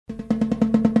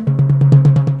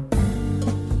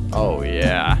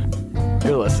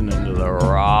listening to the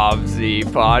Rob Z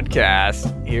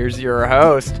podcast. Here's your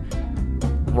host,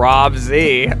 Rob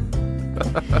Z.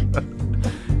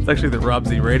 It's actually the Rob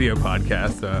Z radio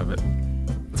podcast, but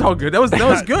it's all good. That was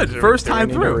good. First time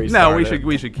through. No, we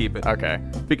should keep it. Okay.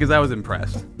 Because I was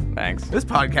impressed. Thanks. This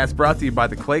podcast brought to you by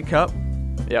the Clay Cup.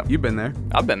 Yep. You've been there.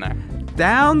 I've been there.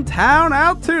 Downtown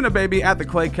Altoona, baby, at the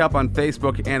Clay Cup on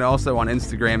Facebook and also on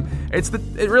Instagram. It's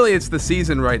the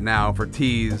season right now for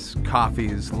teas,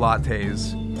 coffees,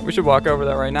 lattes. We should walk over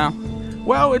there right now.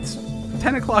 Well, it's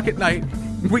 10 o'clock at night.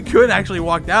 We could actually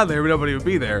walk down there, but nobody would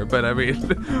be there. But I mean,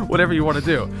 whatever you want to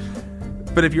do.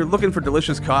 But if you're looking for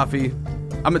delicious coffee,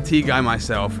 I'm a tea guy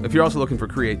myself. If you're also looking for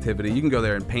creativity, you can go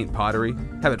there and paint pottery,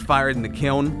 have it fired in the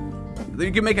kiln.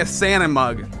 You can make a Santa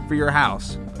mug for your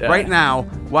house. Yeah. Right now,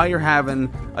 while you're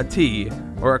having a tea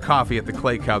or a coffee at the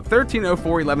Clay Cup.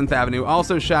 1304 11th Avenue.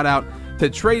 Also, shout out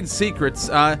to Trade Secrets.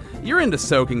 You're into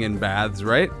soaking in baths,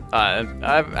 right?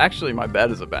 Actually, my bed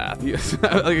is a bath. Yes.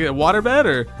 Like a water bed,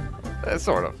 or?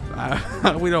 Sort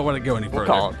of. We don't want to go any further. We'll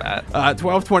call it that.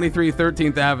 1223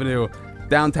 13th Avenue.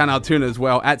 Downtown Altoona as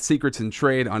well, at Secrets and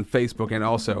Trade on Facebook and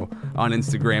also on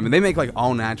Instagram. And they make like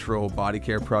all natural body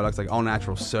care products, like all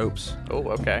natural soaps. Oh,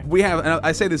 okay. We have, and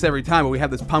I say this every time, but we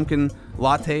have this pumpkin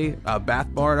latte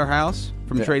bath bar at our house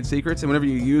from Trade Secrets. And whenever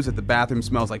you use it, the bathroom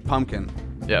smells like pumpkin.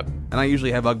 Yep. And I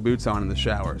usually have Ugg boots on in the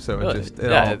shower, so Really?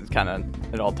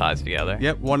 It all ties together.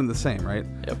 Yep, one and the same, right?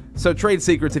 Yep. So Trade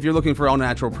Secrets, if you're looking for all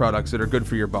natural products that are good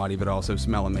for your body but also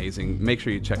smell amazing, make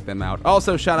sure you check them out.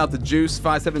 Also, shout out to Juice,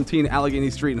 517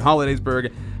 Allegheny Street in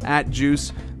Hollidaysburg, at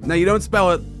Juice. Now, you don't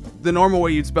spell it the normal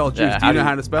way you'd spell juice. Do you know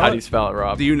how to spell it? How do you spell it,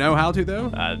 Rob? Do you know how to, though?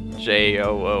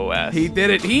 Joos. He did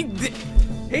it. He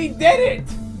did it.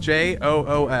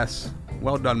 Joos.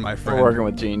 Well done, my friend. We're working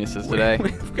with geniuses today.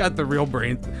 We've got the real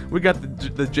brain. We got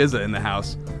the jizza in the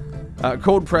house.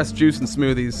 Cold pressed juice and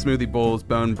smoothies, smoothie bowls,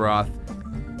 bone broth.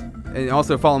 And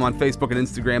also follow them on Facebook and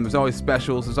Instagram. There's always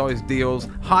specials. There's always deals.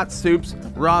 Hot soups,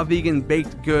 raw vegan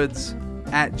baked goods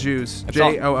at Juice.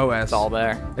 Joos. It's all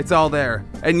there. It's all there.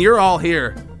 And you're all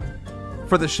here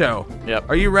for the show. Yep.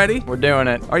 Are you ready? We're doing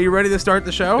it. Are you ready to start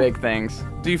the show? Big things.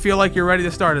 Do you feel like you're ready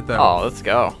to start it, though? Oh, let's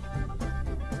go.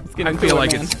 Let's get I into feel it,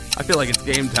 like man. I feel like it's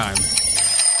game time.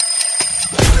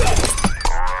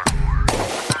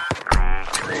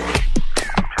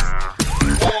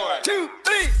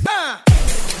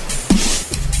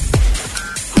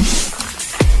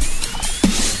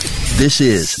 This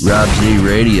is Rob Z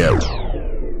Radio.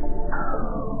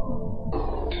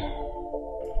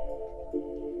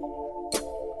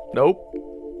 Nope.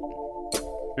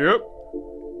 Yep.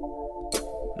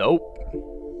 Nope.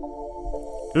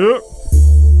 Yep.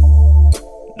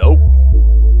 Nope.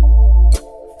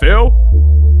 Phil.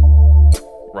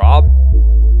 Rob.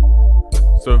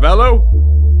 Cervello.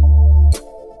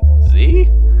 Z.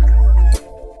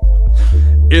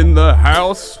 In the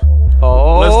house.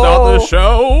 Oh. Let's start the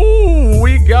show.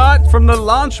 We got from the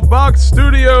Launchbox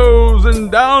Studios in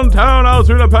downtown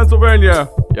Altoona, Pennsylvania.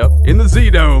 Yep. In the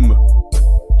Z-Dome.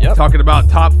 Yep. Talking about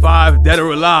top 5 dead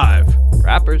or alive.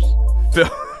 Rappers. Phil.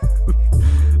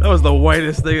 That was the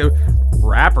whitest thing.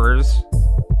 Rappers.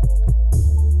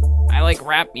 I like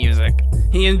rap music.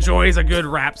 He enjoys a good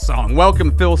rap song.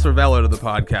 Welcome Phil Cervello to the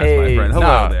podcast, my friend.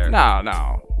 Hello there.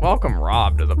 No. Welcome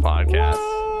Rob to the podcast.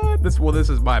 What? This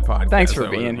is my podcast. Thanks for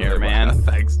so being it's here, really- man.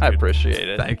 Thanks, dude. I appreciate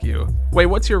it. Thank you. Wait,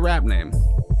 what's your rap name?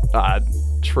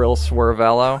 Trill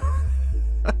Swervello.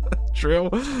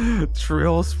 Trill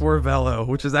Swervello,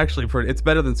 which is actually pretty. It's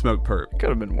better than Smoke Perp. Could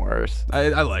have been worse.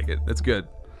 I like it. It's good.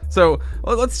 So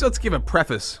let's give a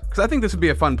preface, because I think this would be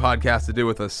a fun podcast to do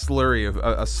with a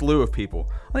slew of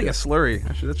people. I think a slurry.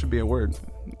 That should be a word.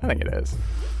 I think it is.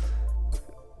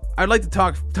 I'd like to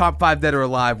talk top 5 dead or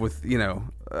alive with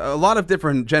a lot of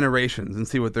different generations and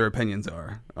see what their opinions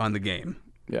are on the game.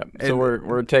 Yeah. So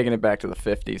we're taking it back to the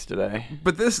 50s today.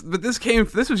 But this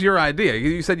was your idea.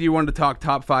 You said you wanted to talk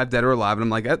top 5 dead or alive, and I'm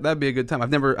like, that'd be a good time.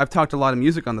 I've talked a lot of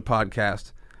music on the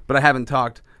podcast, but I haven't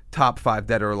talked top 5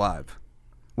 dead or alive,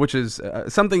 which is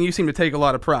something you seem to take a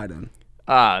lot of pride in.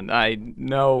 I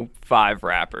know 5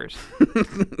 rappers,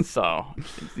 so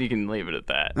you can leave it at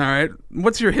that. All right.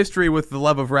 What's your history with the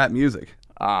love of rap music?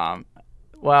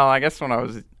 Well, I guess when I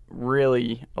was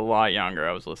really a lot younger,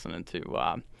 I was listening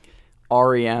to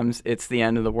REM's "It's the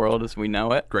End of the World as We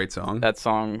Know It." Great song. That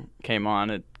song came on.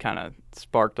 It kind of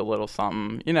sparked a little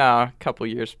something. A couple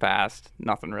years passed,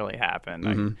 nothing really happened.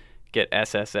 Mm-hmm. I get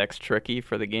SSX Tricky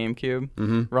for the GameCube.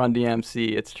 Mm-hmm. Run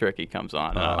DMC, It's Tricky comes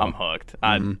on. I'm hooked.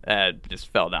 Mm-hmm. I just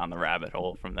fell down the rabbit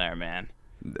hole from there, man.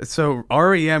 So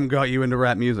REM got you into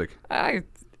rap music. I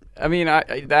mean,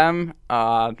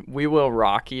 We Will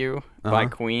Rock You by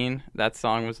Queen. That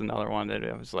song was another one that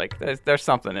I was like, there's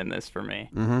something in this for me.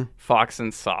 Fox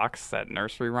and Socks, that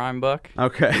nursery rhyme book.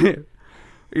 Okay.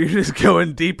 You're just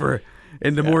going deeper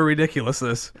into more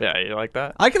ridiculousness. Yeah, you like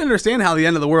that? I can understand how The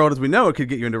End of the World as we know it could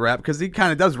get you into rap because he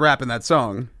kind of does rap in that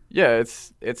song. Yeah,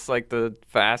 it's like the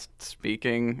fast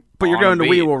speaking. But you're on going to beat.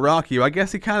 We Will Rock You. I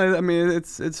guess he kind of, I mean,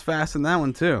 it's fast in that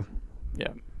one too.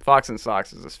 Yeah, Fox and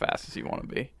Socks is as fast as you want to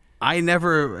be. I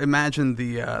never imagined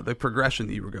the progression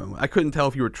that you were going. I couldn't tell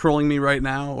if you were trolling me right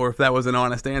now or if that was an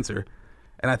honest answer.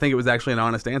 And I think it was actually an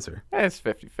honest answer. It's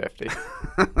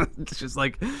 50-50. It's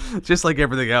just like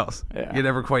everything else. Yeah. You're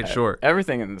never quite sure.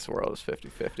 Everything in this world is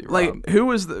 50-50. Like, Rob. who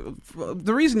was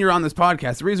the reason you're on this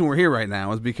podcast, the reason we're here right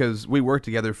now is because we worked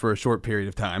together for a short period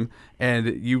of time, and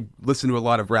you listened to a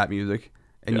lot of rap music,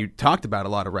 and you talked about a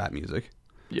lot of rap music.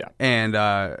 Yeah. And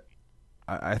I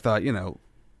thought, you know,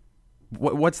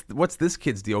 what's this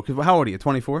kid's deal? Because how old are you,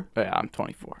 24? Yeah, I'm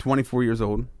 24. 24 years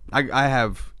old. I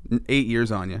have 8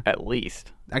 years on you. At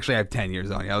least. Actually, I have 10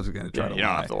 years on you. I was going to try to lie. You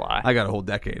don't have to lie. I got a whole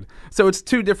decade. So it's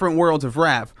two different worlds of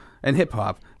rap and hip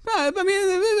hop. I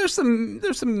mean,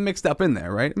 there's some mixed up in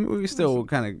there, right? I mean, we still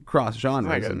kind of cross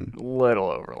genres. Like a little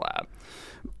overlap.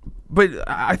 But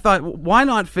I thought, why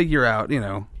not figure out, you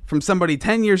know, from somebody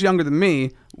 10 years younger than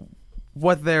me,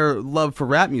 what their love for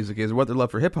rap music is, or what their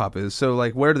love for hip hop is. So,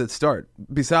 like, where did it start?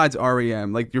 Besides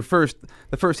REM, like the first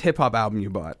hip hop album you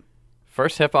bought.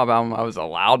 First hip hop album I was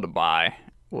allowed to buy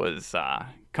was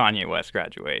Kanye West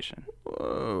Graduation.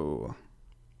 Whoa.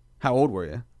 How old were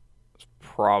you?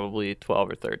 Probably 12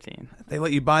 or 13. They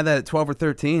let you buy that at 12 or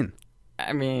 13.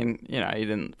 I mean, you know, he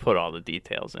didn't put all the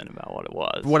details in about what it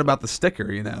was. What about the sticker,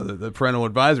 you know, the parental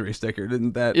advisory sticker?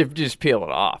 Didn't that... If you just peel it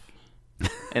off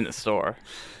in the store.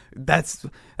 That's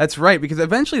right, because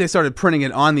eventually they started printing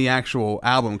it on the actual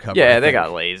album cover. Yeah, they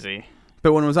got lazy.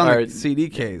 But when it was on the CD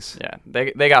case... Yeah,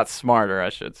 they got smarter, I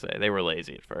should say. They were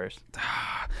lazy at first.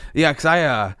 Yeah,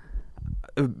 because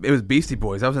it was Beastie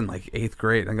Boys. I was in like 8th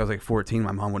grade. I think I was like 14.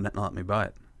 My mom would not let me buy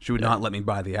it. She would not let me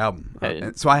buy the album.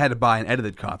 So I had to buy an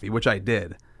edited copy, which I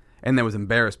did, and then was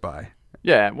embarrassed by.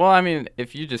 Yeah, well, I mean,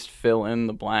 if you just fill in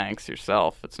the blanks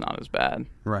yourself, it's not as bad.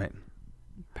 Right.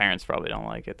 Parents probably don't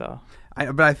like it, though.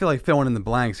 But I feel like filling in the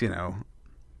blanks, you know,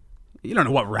 you don't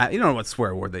know what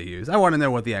swear word they use. I want to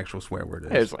know what the actual swear word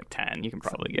is. There's like 10. You can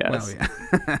probably guess. Well,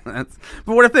 yeah.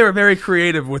 But what if they were very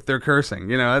creative with their cursing?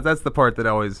 You know, that's the part that I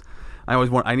always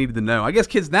needed to know. I guess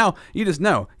kids now, you just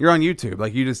know. You're on YouTube.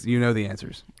 Like, you know the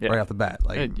answers right off the bat.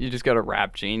 Like, you just go to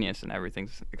Rap Genius and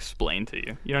everything's explained to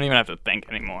you. You don't even have to think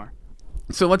anymore.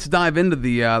 So let's dive into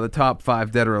the top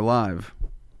 5 dead or alive.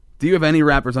 Do you have any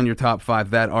rappers on your top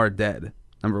 5 that are dead?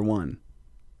 Number 1.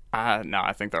 No,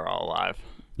 I think they're all alive.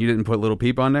 You didn't put Lil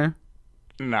Peep on there?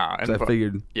 No. I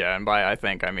figured. Yeah, and by I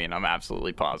think, I mean I'm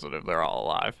absolutely positive they're all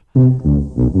alive.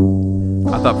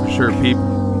 I thought for sure Peep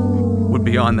would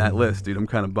be on that list, dude. I'm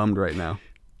kind of bummed right now.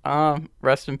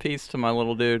 Rest in peace to my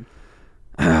little dude.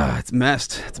 It's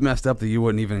messed. It's messed up that you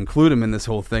wouldn't even include him in this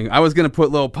whole thing. I was going to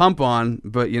put Lil Pump on,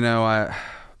 but, you know,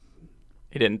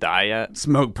 He didn't die yet?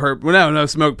 Smoke Perp. Well, no,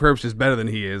 Smoke Perp's just better than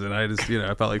he is, and I just, you know,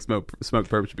 I felt like Smoke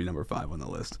Perp should be number 5 on the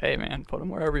list. Hey, man, put him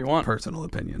wherever you want. Personal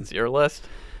opinions. It's your list.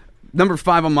 Number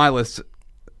 5 on my list.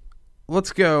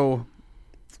 Let's go.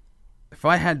 If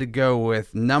I had to go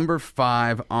with number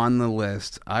 5 on the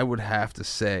list, I would have to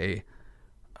say,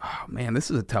 oh man,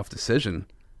 this is a tough decision,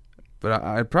 but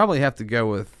I'd probably have to go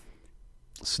with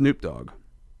Snoop Dogg.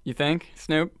 You think,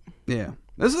 Snoop? Yeah.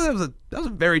 That was a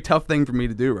very tough thing for me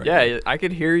to do right now. Yeah, I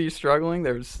could hear you struggling.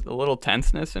 There's a little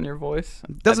tenseness in your voice.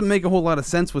 It doesn't make a whole lot of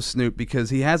sense with Snoop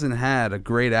because he hasn't had a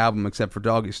great album except for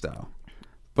Doggy Style.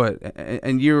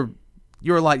 And you're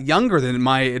a lot younger than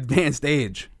my advanced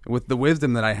age with the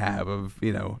wisdom that I have of,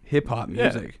 you know, hip hop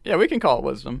music. Yeah, we can call it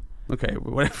wisdom. Okay,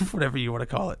 whatever you want to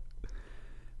call it.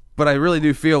 But I really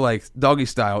do feel like Doggy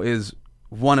Style is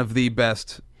one of the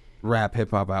best rap hip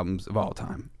hop albums of all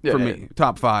time for me.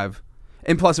 Top 5.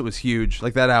 And plus, it was huge.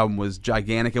 Like, that album was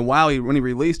gigantic. And when he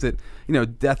released it, you know,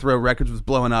 Death Row Records was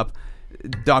blowing up.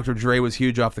 Dr. Dre was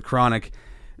huge off the Chronic.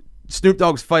 Snoop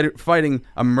Dogg's fighting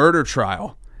a murder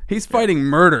trial. He's fighting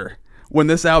murder when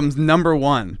this album's number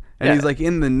 1. And he's, like,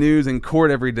 in the news in court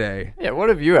every day. Yeah, what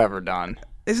have you ever done?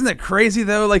 Isn't that crazy,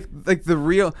 though? Like the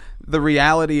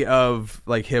reality of,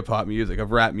 like, hip-hop music,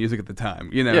 of rap music at the time.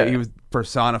 You know, he was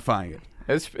personifying it.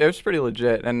 It was pretty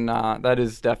legit, and that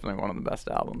is definitely one of the best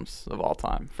albums of all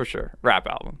time, for sure. Rap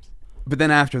albums. But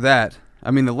then after that,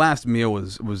 I mean, The Last Meal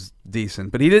was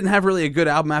decent, but he didn't have really a good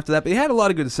album after that. But he had a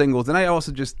lot of good singles, and I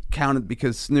also just counted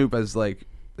because Snoop as like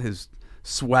his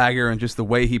swagger and just the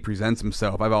way he presents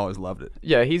himself. I've always loved it.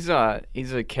 Yeah, he's a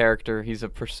character. He's a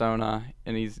persona,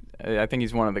 and I think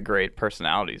he's one of the great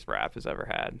personalities rap has ever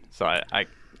had. So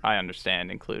I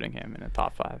understand including him in a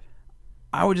top 5.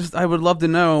 I would love to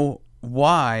know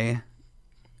why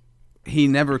he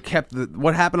never kept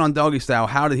what happened on Doggy Style.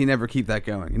 How did he never keep that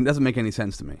going? It doesn't make any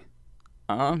sense to me.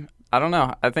 I don't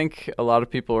know. I think a lot of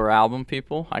people are album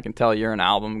people. I can tell you're an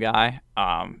album guy.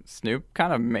 Snoop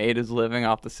kind of made his living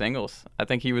off the singles. I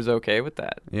think he was okay with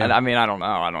that. Yeah. I mean, I don't know.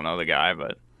 I don't know the guy,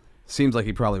 but Seems like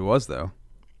he probably was, though.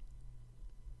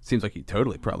 Seems like he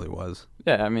totally probably was.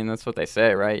 yeah, I mean, that's what they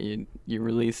say, right? You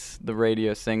release the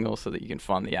radio single so that you can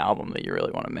fund the album that you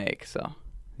really want to make. So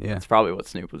Yeah. that's probably what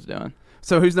Snoop was doing.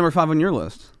 So who's number 5 on your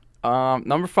list?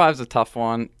 Number 5 is a tough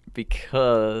one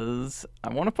because I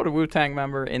want to put a Wu-Tang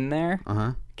member in there.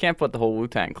 Uh-huh. Can't put the whole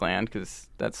Wu-Tang Clan because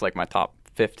that's like my top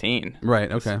 15.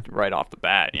 Right, okay. Just right off the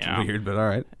bat, you know. Weird, but all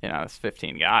right. You know, it's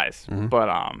 15 guys. But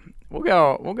we'll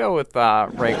go with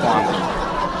Raekwon.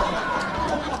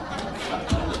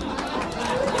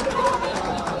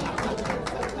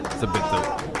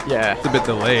 It's Yeah, a bit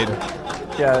delayed.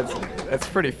 yeah, it's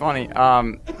pretty funny.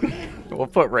 We'll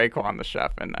put Raekwon the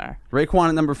Chef in there. Raekwon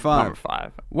at number 5. Number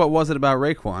 5. What was it about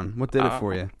Raekwon? What did it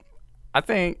for you? I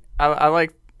think I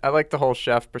like the whole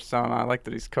chef persona. I like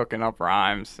that he's cooking up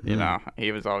rhymes. You know,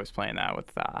 he was always playing that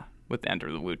with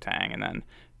Enter the Wu-Tang, and then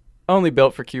Only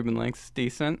Built for Cuban Links,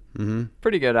 decent. Mm-hmm.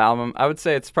 Pretty good album. I would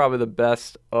say it's probably the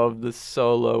best of the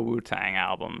solo Wu-Tang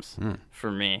albums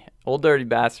for me. Old Dirty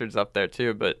Bastard's up there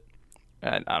too, but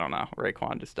I don't know.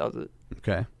 Raekwon just does it.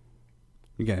 Okay.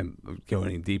 You gonna go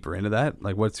any deeper into that?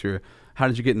 Like, how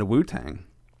did you get into Wu-Tang?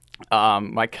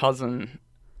 My cousin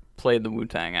played the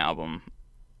Wu-Tang album,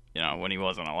 you know, when he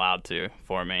wasn't allowed to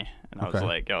for me, and I was Okay.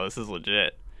 like, "Yo, this is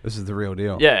legit." This is the real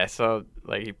deal. Yeah, so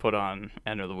like he put on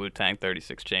Enter the Wu-Tang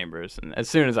 36 Chambers, and as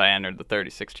soon as I entered the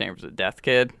 36 Chambers of Death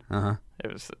Kid, Uh-huh.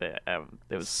 it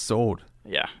was Sold.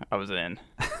 yeah, I was in.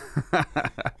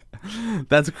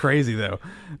 That's crazy though,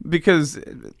 because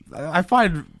I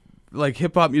find like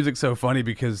hip hop music so funny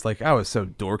because like I was so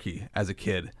dorky as a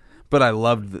kid, but I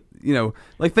loved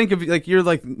like think of like you're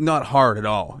like not hard at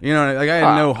all, like I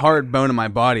had no hard bone in my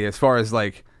body as far as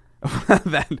like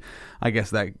that. I guess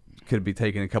that could be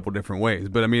taken a couple different ways,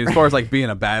 but I mean as far as like being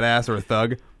a badass or a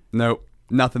thug, nope,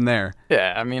 nothing there.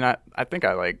 Yeah, I mean I think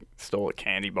I like stole a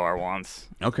candy bar once,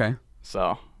 Okay.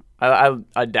 so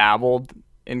I dabbled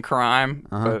in crime,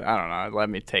 but I don't know, it let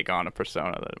me take on a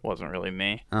persona that wasn't really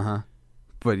me.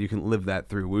 But you can live that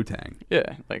through Wu-Tang.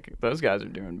 Yeah, like those guys are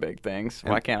doing big things.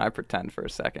 Why can't I pretend for a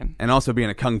second? And also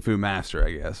being a kung fu master,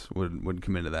 I guess, would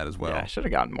come into that as well. Yeah, I should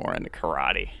have gotten more into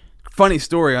karate. Funny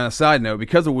story on a side note,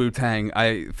 because of Wu-Tang,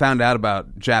 I found out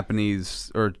about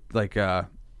Japanese or like are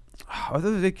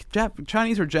they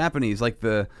Chinese or Japanese, like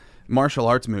the martial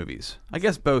arts movies. I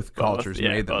guess both cultures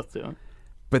made them. Both do.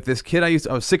 But this kid I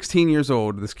was 16 years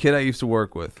old. This kid I used to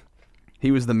work with,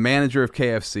 he was the manager of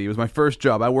KFC. It was my first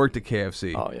job. I worked at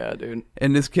KFC. Oh yeah, dude.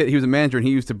 And this kid, he was a manager, and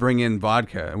he used to bring in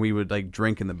vodka, and we would like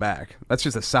drink in the back. That's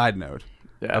just a side note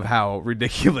of how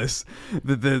ridiculous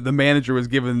the manager was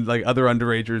giving like other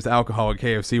underagers alcohol at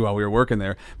KFC while we were working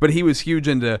there. But he was huge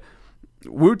into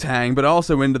Wu-Tang, but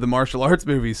also into the martial arts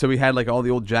movies. So we had like all the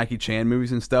old Jackie Chan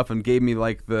movies and stuff, and gave me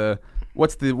like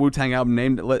what's the Wu-Tang album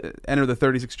named? Enter the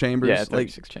 36 Chambers. Yeah,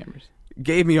 36 Chambers.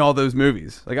 Gave me all those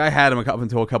movies. Like I had them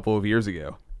until a couple of years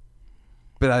ago.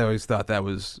 But I always thought that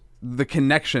was the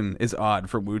connection is odd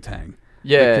for Wu-Tang.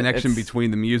 Yeah, the connection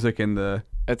between the music and the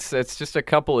It's just a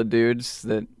couple of dudes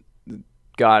that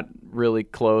got really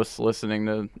close listening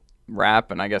to rap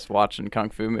and I guess watching kung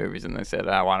fu movies, and they said,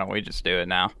 why don't we just do it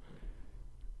now?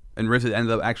 and RZA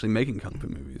ended up actually making kung fu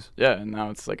movies. Yeah, and now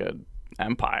it's like a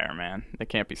empire, man. They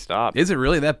can't be stopped. Is it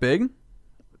really that big?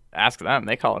 Ask them.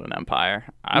 They call it an empire.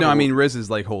 I mean RZA's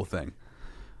like whole thing.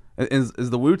 Is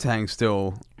the Wu-Tang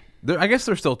still? I guess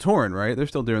they're still touring, right? They're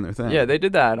still doing their thing. Yeah, they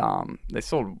did that. They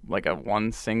sold like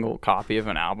one single copy of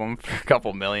an album for a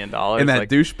couple $1 million. And that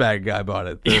douchebag guy bought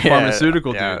it. The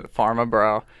pharmaceutical dude. Yeah, the pharma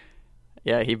bro.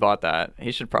 Yeah, he bought that.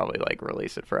 He should probably like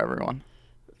release it for everyone.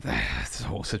 This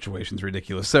whole situation's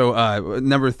ridiculous. So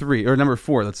number 3 or number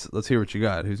 4. Let's hear what you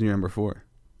got. Who's your number 4?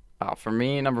 For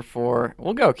me, number 4,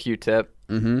 we'll go Q-Tip.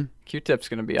 Mm-hmm. Q-Tip's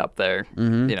gonna be up there,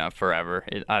 forever.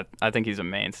 I think he's a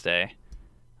mainstay.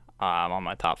 On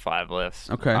my top 5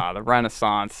 list. Okay. The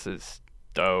Renaissance is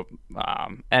dope.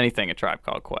 Anything A Tribe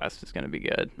Called Quest is gonna be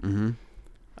good. Mm-hmm.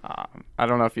 I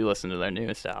don't know if you listened to their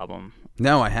newest album.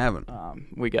 No, I haven't.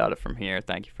 We Got It From Here.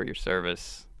 Thank You for Your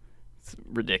Service. It's a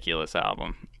ridiculous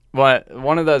album. But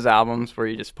one of those albums where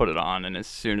you just put it on, and as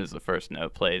soon as the first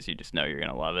note plays, you just know you're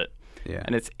gonna love it. Yeah.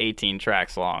 and it's 18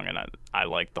 tracks long, and I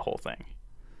like the whole thing.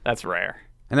 That's rare.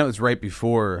 And that was right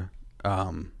before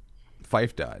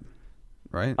Fife died,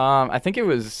 right? I think it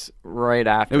was right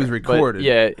after. It was but recorded.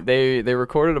 yeah, they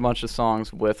recorded a bunch of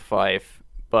songs with Fife,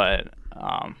 but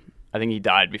I think he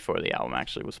died before the album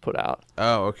actually was put out.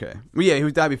 Oh, okay. Well, yeah,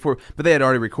 he died before, but they had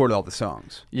already recorded all the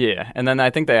songs. Yeah, and then I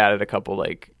think they added a couple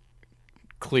like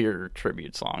clear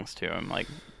tribute songs to him, like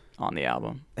on the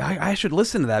album. I should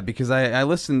listen to that because I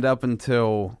listened up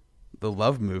until the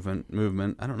Love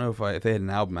movement. I don't know if they had an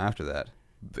album after that.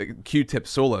 The Q-Tip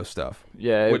solo stuff.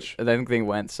 Yeah, Which- I think they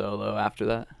went solo after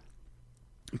that.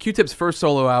 Q-Tip's first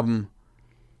solo album,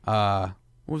 what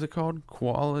was it called?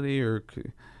 Quality or...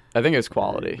 I think it was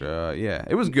Quality. Yeah,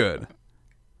 it was good.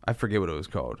 I forget what it was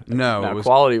called. No, it was...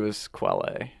 Quality was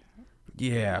Quelle.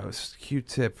 Yeah, it was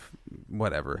Q-Tip,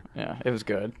 whatever. Yeah, it was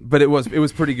good. But it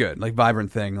was pretty good, like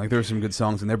Vibrant Thing. Like there were some good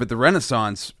songs in there. But the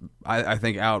Renaissance, I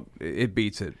think it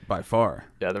beats it by far.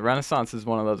 Yeah, the Renaissance is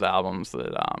one of those albums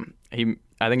that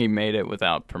I think he made it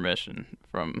without permission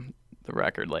from the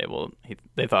record label.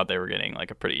 They thought they were getting like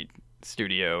a pretty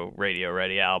studio radio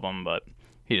ready album, but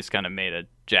he just kind of made a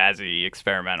jazzy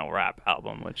experimental rap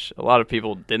album, which a lot of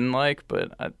people didn't like,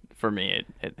 but for me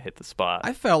it hit the spot.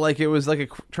 I felt like it was like a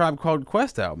Tribe Called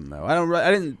Quest album, though.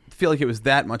 I didn't feel like it was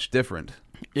that much different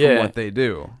from what they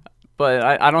do. But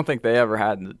I don't think they ever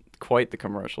had quite the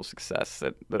commercial success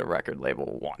that a record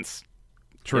label wants.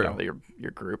 True. Your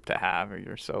group to have, or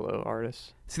your solo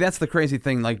artist. See, that's the crazy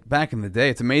thing. Like back in the day,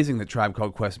 it's amazing that Tribe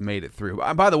Called Quest made it through.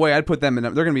 By the way, I'd put them in.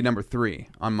 They're going to be number 3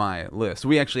 on my list.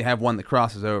 We actually have one that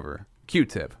crosses over.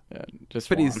 Q-Tip. Yeah, just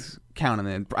But one. he's counting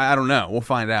in. I don't know. We'll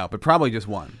find out. But probably just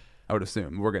one. I would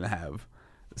assume we're going to have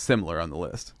similar on the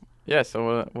list. Yeah.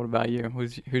 So what about you?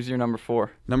 Who's your number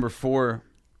 4? Number 4.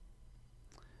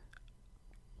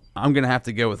 I'm going to have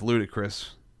to go with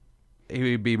Ludacris.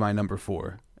 He would be my number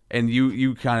 4. And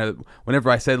you kind of, whenever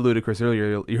I said Ludacris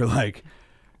earlier, you're like,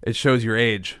 it shows your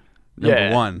age.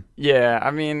 Number 1. Yeah,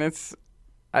 I mean,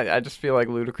 I just feel like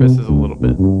Ludacris is a little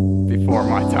bit before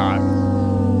my time.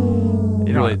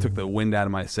 You really took the wind out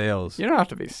of my sails. You don't have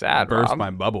to be sad, Burst Rob.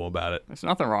 my bubble about it. There's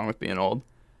nothing wrong with being old.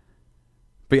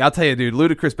 But I'll tell you, dude,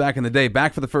 Ludacris back in the day,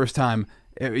 back for the first time,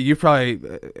 you probably,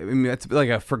 I mean, that's like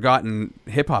a forgotten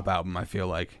hip-hop album, I feel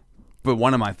like. But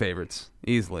one of my favorites,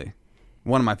 easily.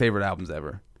 One of my favorite albums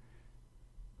ever.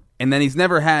 And then he's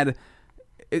never had,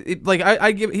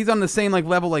 he's on the same like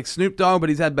level like Snoop Dogg, but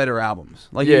he's had better albums.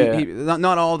 Like Yeah.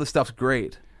 not all the stuff's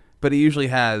great, but he usually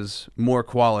has more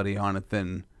quality on it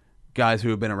than guys who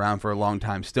have been around for a long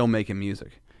time still making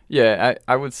music. Yeah,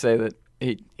 I would say that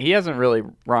he hasn't really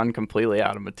run completely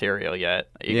out of material yet.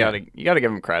 You gotta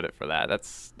give him credit for that.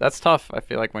 That's tough. I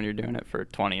feel like when you're doing it for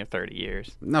 20 or 30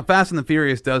 years. Now, Fast and the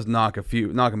Furious does knock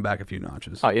him back a few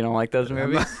notches. Oh, you don't like those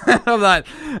movies? I'm not.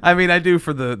 I mean, I do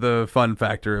for the fun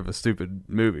factor of a stupid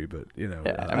movie, but Yeah,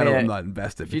 I'm not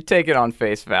invested. If you take it on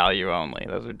face value only,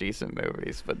 those are decent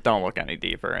movies, but don't look any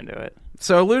deeper into it.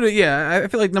 So Luda, yeah, I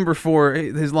feel like number 4,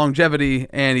 his longevity,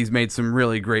 and he's made some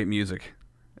really great music.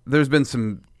 There's been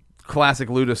some classic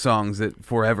Luda songs that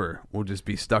forever will just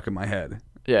be stuck in my head.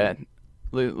 Yeah,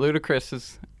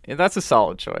 Ludacris that's a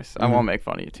solid choice. I won't make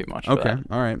fun of you too much. For Okay, that.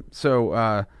 all right. So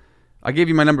I gave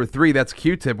you my number 3. That's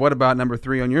Q-Tip. What about number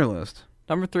 3 on your list?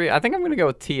 Number 3, I think I'm gonna go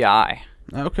with T.I.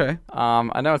 Okay.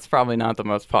 I know it's probably not the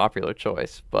most popular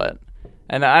choice,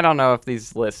 and I don't know if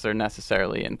these lists are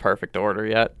necessarily in perfect order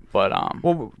yet, but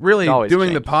Well, really, it always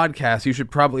doing the changes. podcast, you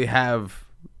should probably have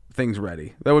things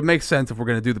ready. That would make sense if we're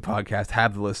going to do the podcast,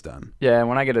 have the list done. Yeah,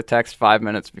 when I get a text 5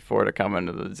 minutes before to come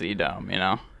into the Z-Dome,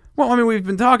 Well, I mean, we've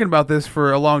been talking about this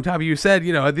for a long time. You said,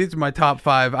 these are my top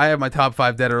 5. I have my top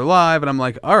 5 dead or alive, and I'm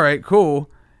like, all right,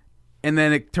 cool. And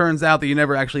then it turns out that you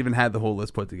never actually even had the whole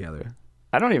list put together.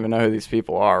 I don't even know who these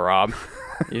people are, Rob.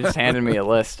 You just handed me a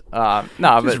list. Just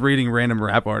But reading random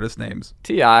rap artist names.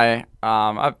 T.I.,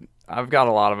 I've got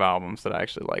a lot of albums that I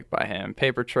actually like by him.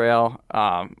 Paper Trail.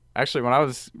 Actually, when I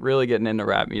was really getting into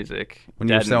rap music, When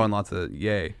you were selling lots of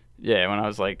Yay. Yeah, when I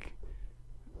was like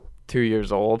 2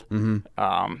 years old,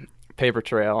 Paper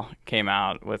Trail came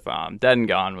out with Dead and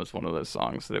Gone was one of those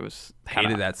songs that it was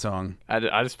Hated that song.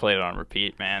 I just played it on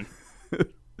repeat, man.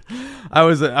 I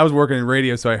was working in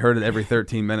radio, so I heard it every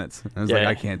 13 minutes. I was like, Yeah.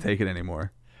 I can't take it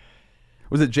anymore.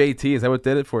 Was it JT? Is that what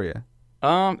did it for you?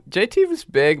 JT was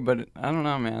big, but I don't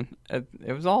know, man.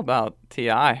 It was all about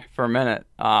T.I. for a minute.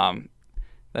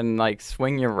 Then like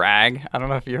Swing Your Rag. I don't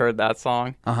know if you heard that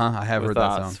song. I have heard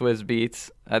that song. Swizz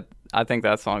Beats. I think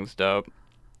that song's dope.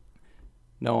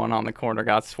 No one on the corner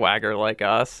got swagger like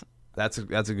us. That's a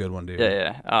good one, dude.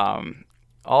 Yeah.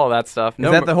 all of that stuff.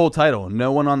 Is that the whole title?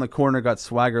 No one on the corner got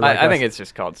swagger like us? I think it's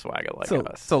just called Swagger Like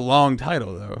Us. It's a long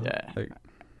title, though. Yeah. Like,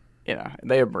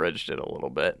 They abridged it a little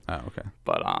bit. oh, okay.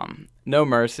 But No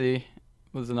Mercy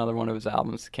was another one of his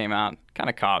albums that came out. Kind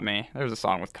of caught me. There's a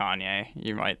song with Kanye.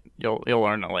 You'll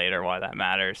learn later why that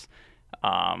matters.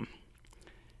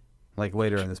 Like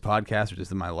later in this podcast or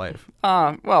just in my life?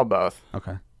 Well, both.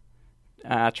 Okay.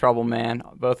 Trouble Man.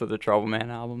 Both of the Trouble Man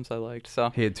albums I liked.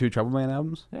 So He had 2 Trouble Man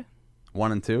albums? Yeah.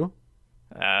 1 and 2?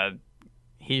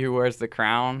 He Who Wears the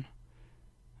Crown.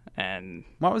 And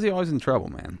Why was he always in trouble,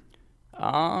 man?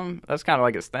 that's kind of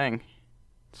like his thing.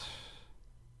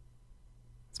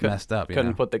 It's messed up.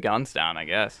 Couldn't put the guns down, I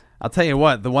guess. I'll tell you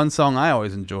what, the one song I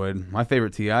always enjoyed, my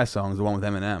favorite T.I. song is the one with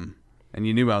Eminem. And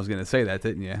you knew I was going to say that,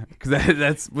 didn't you? Because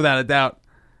that's without a doubt.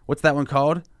 What's that one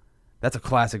called? That's a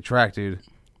classic track, dude.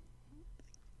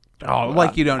 Oh,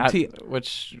 like you don't.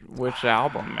 Which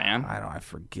album, man? I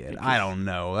forget. I don't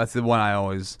know. That's the one I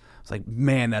always. It's like,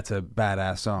 man, that's a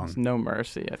badass song. It's No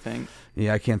Mercy, I think.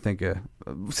 Yeah, I can't think of.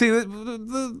 See,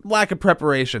 the lack of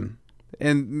preparation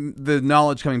and the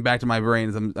knowledge coming back to my brain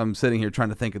as I'm sitting here trying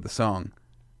to think of the song.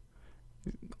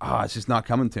 It's just not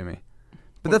coming to me.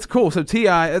 But that's cool. So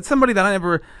T.I., it's somebody that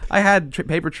I had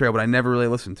Paper Trail, but I never really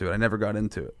listened to it. I never got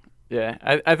into it. Yeah,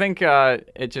 I think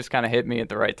it just kind of hit me at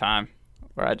the right time,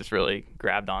 where I just really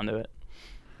grabbed onto it.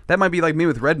 That might be like me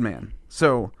with Redman.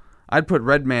 So I'd put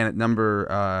Redman at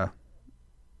number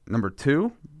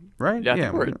 2, right? Yeah, I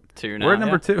think we're at 2 now. We're at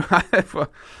number 2.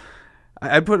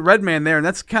 I'd put Redman there, and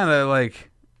that's kind of like,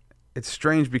 it's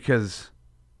strange because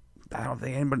I don't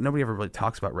think nobody ever really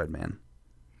talks about Redman.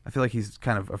 I feel like he's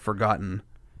kind of a forgotten.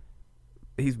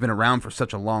 He's been around for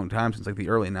such a long time, since like the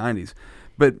early 90s.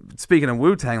 But speaking of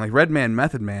Wu-Tang, like Redman,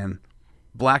 Method Man,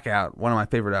 Blackout, one of my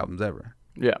favorite albums ever.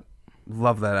 Yeah.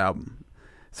 Love that album.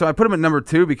 So I put him at number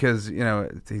 2 because,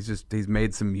 he's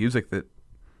made some music that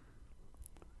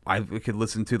I could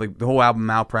listen to. Like the whole album,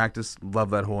 Malpractice, love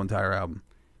that whole entire album.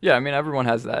 Yeah, I mean, everyone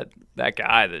has that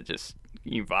guy that just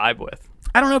you vibe with.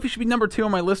 I don't know if he should be number 2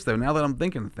 on my list, though, now that I'm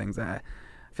thinking of things. I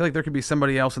feel like there could be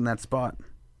somebody else in that spot.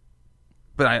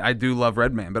 But I do love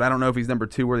Redman, but I don't know if he's number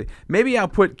 2 worthy. Maybe I'll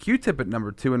put Q-Tip at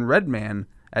number 2 and Redman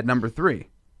at number 3.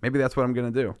 Maybe that's what I'm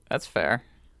going to do. That's fair.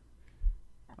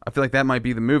 I feel like that might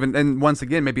be the move. And once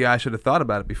again, maybe I should have thought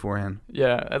about it beforehand.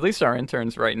 Yeah, at least our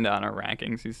intern's writing down our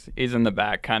rankings. He's in the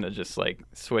back kind of just like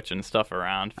switching stuff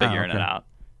around, figuring it out.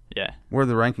 Yeah. Where are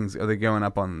the rankings? Are they going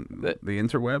up on the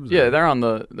interwebs? Yeah, they're on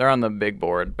the big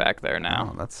board back there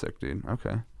now. Oh, that's sick, dude.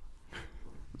 Okay.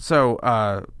 So,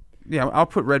 yeah, I'll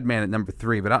put Redman at number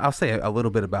 3, but I'll say a little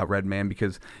bit about Redman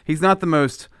because he's not the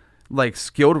most like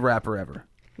skilled rapper ever.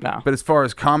 No. But as far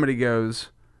as comedy goes,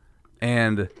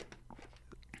 and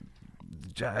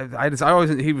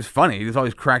he was funny. He just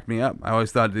always cracked me up. I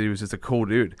always thought that he was just a cool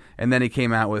dude. And then he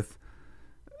came out with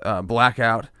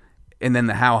Blackout, and then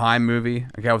the How High movie.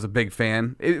 Like, I was a big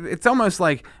fan. It's almost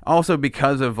like also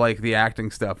because of like the acting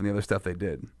stuff and the other stuff they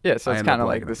did. Yeah, so it's kind of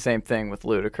like the same thing with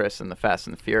Ludacris and the Fast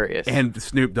and the Furious. And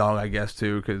Snoop Dogg, I guess,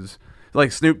 too, because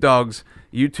like Snoop Dogg's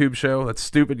YouTube show, that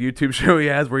stupid YouTube show he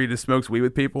has where he just smokes weed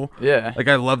with people. Yeah. Like,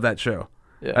 I love that show.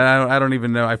 Yeah. And I don't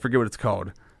even know. I forget what it's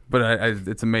called. But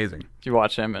it's amazing. Did you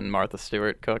watch him and Martha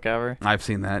Stewart cook ever? I've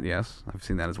seen that, yes. I've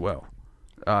seen that as well.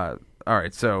 All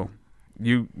right, so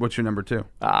what's your number 2?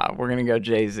 We're going to go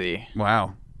Jay-Z.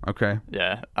 Wow. Okay.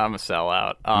 Yeah, I'm a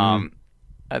sellout.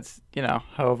 That's,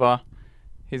 Hova.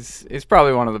 He's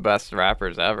probably one of the best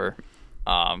rappers ever.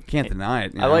 Can't deny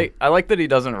it. I like that he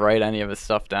doesn't write any of his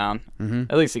stuff down. Mm-hmm.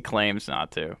 At least he claims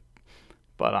not to.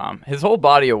 But his whole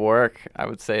body of work, I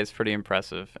would say, is pretty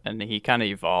impressive, and he kind of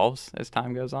evolves as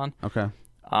time goes on. Okay.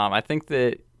 I think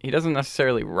that he doesn't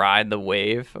necessarily ride the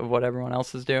wave of what everyone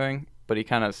else is doing, but he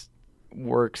kind of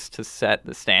works to set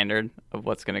the standard of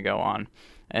what's going to go on.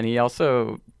 And he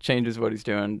also changes what he's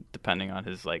doing depending on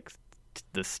his, like,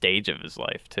 the stage of his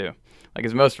life, too. Like,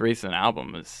 his most recent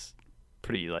album is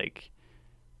pretty, like,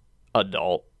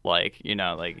 adult. Like,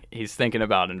 like he's thinking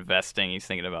about investing. He's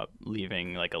thinking about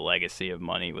leaving like a legacy of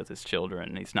money with his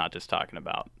children. He's not just talking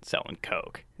about selling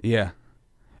coke. Yeah.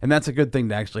 And that's a good thing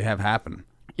to actually have happen.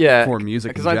 Yeah. For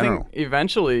music in general. Because I general. think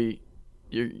eventually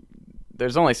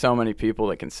there's only so many people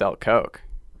that can sell coke.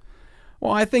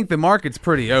 Well, I think the market's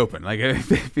pretty open. Like,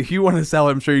 if you want to sell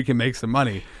it, I'm sure you can make some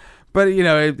money. But,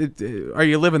 are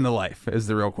you living the life is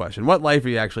the real question. What life are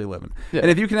you actually living? Yeah.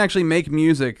 And if you can actually make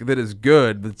music that is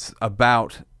good, that's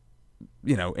about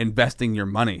investing your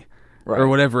money or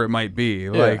whatever it might be,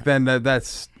 like then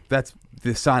that's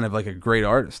the sign of like a great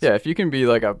artist. Yeah, if you can be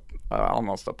like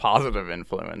almost a positive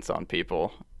influence on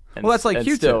people, And, Well, that's like and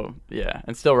Q-Tip. still, yeah,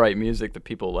 and still write music that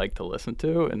people like to listen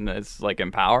to, and it's like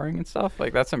empowering and stuff.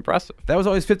 Like that's impressive. That was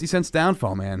always 50 Cent's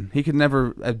downfall, man. He could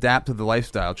never adapt to the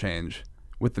lifestyle change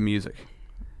with the music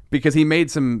because he made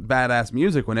some badass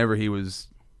music whenever he was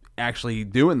actually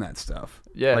doing that stuff.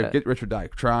 Yeah. Like Get Rich or Die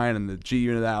Trying and the G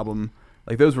Unit album.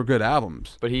 Like those were good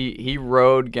albums. But he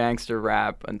rode gangster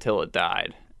rap until it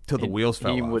died. Till the wheels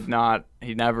fell He off. would not.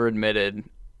 He never admitted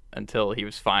until he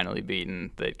was finally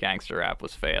beaten that gangster rap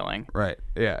was failing. Right.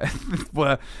 Yeah.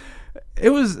 Well,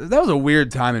 that was a weird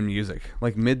time in music,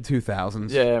 like mid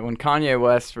 2000s. Yeah, when Kanye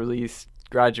West released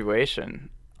Graduation,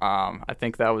 I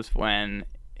think that was when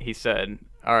he said,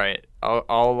 "All right,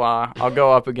 I'll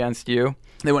go up against you."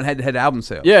 They went head-to-head album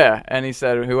sales. Yeah, and he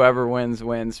said, "Whoever wins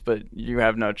wins, but you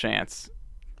have no chance."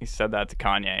 He said that to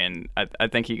Kanye, and I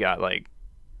think he got like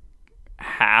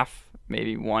half,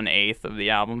 maybe 1/8 of the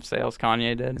album sales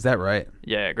Kanye did. Is that right?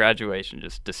 Yeah, Graduation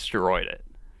just destroyed it.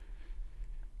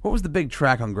 What was the big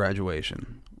track on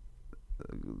Graduation?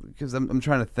 Because I'm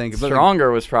trying to think. Stronger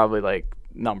was probably like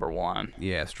number one.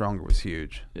 Yeah, Stronger was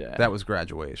huge. Yeah. That was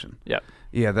Graduation. Yep.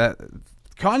 Yeah, that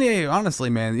Kanye, honestly,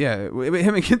 man, yeah,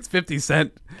 him against 50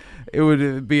 Cent, it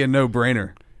would be a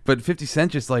no-brainer. But 50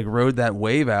 Cent just like rode that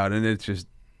wave out, and it just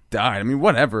died. I mean,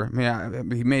 whatever. I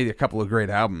mean, he made a couple of great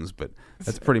albums, but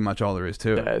that's pretty much all there is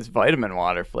to it. His vitamin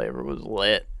water flavor was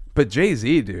lit. But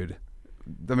Jay-Z, dude,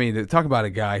 I mean, talk about a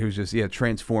guy who's just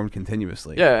transformed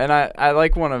continuously. Yeah, and I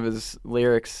like one of his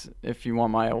lyrics. If you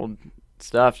want my old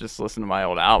stuff, just listen to my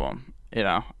old album. You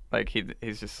know, like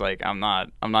he's just like, I'm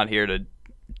not here to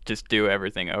just do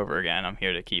everything over again. I'm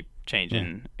here to keep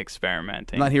changing,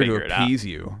 experimenting. I'm not here to figure it out. appease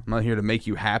you. I'm not here to make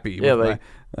you happy. Yeah, with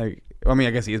like- I mean,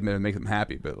 I guess he is meant to make them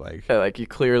happy, but like, Yeah, like you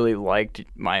clearly liked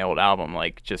my old album.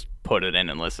 Like just put it in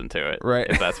and listen to it. Right.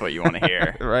 If that's what you want to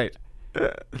hear. right.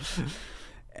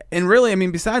 And really, I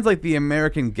mean, besides like the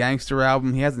American Gangster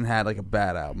album, he hasn't had like a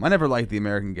bad album. I never liked the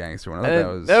American Gangster one. I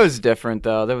thought That was different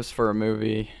though. That was for a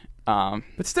movie.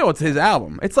 But still, it's his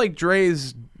album. It's like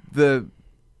Dre's the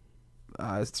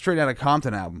Straight Outta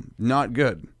Compton album. Not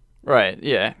good. Right.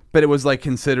 Yeah. But it was like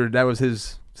considered, that was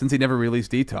his, since he never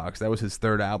released Detox, that was his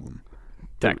third album.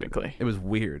 Technically. It was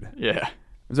weird. Yeah.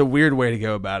 It was a weird way to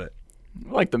go about it.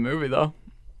 I like the movie though.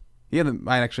 Yeah,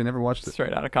 I actually never watched it.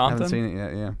 Straight Outta I Compton. haven't seen it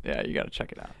yet, yeah. Yeah, you got to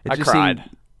check it out. It I just cried.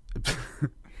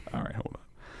 All right, hold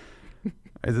on.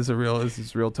 Is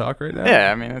this real talk right now?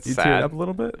 Yeah, I mean it's You sad. teared up a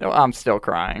little bit? I'm still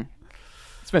crying.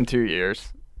 It's been 2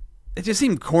 years. It just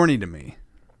seemed corny to me.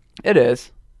 It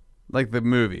is Like the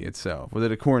movie itself. Was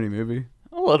it a corny movie?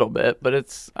 a little bit, but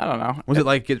it's I don't know. Was it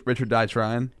like Get Rich or Die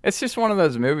Trying? It's just one of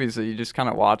those movies that you just kind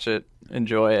of watch it,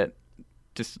 enjoy it,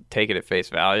 just take it at face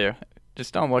value.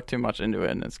 Just don't look too much into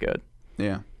it, and it's good.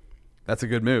 Yeah. That's a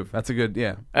good move. That's a good,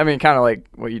 yeah. I mean, kind of like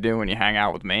what you do when you hang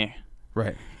out with me.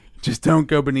 Right. Just don't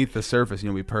go beneath the surface and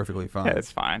you'll be perfectly fine. Yeah,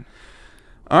 it's fine.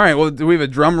 All right, well, do we have a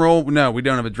drum roll? No, we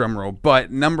don't have a drum roll.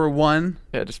 But number one,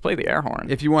 Yeah, just play the air horn.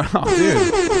 if you want, oh,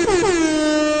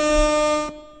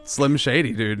 dude. Slim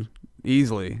Shady, dude.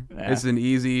 Easily. Yeah. It's an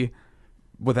easy,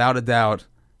 without a doubt,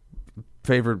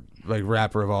 favorite like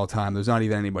rapper of all time. There's not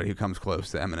even anybody who comes close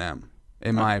to Eminem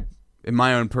in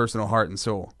my own personal heart and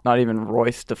soul. Not even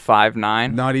Royce to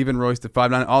 5'9". Not even Royce to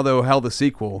 5'9", although Hell the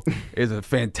Sequel is a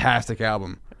fantastic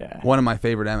album. Yeah. One of my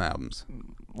favorite M albums.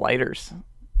 Lighters.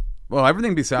 Well,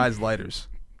 everything besides Lighters.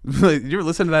 Did you ever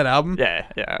listen to that album? Yeah.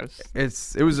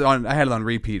 It was on. I had it on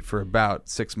repeat for about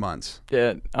 6 months.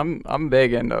 Yeah, I'm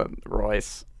big into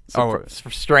Royce. Oh.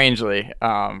 Strangely,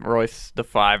 Royce the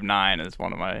 5'9" is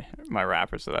one of my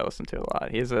rappers that I listen to a lot.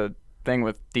 He has a thing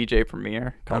with DJ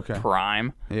Premier called Okay.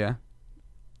 Prime. Yeah.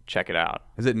 Check it out.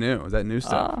 Is it new? Is that new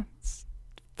stuff? It's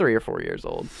 3 or 4 years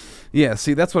old. Yeah.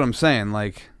 See, that's what I'm saying.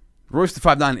 Like, Royce the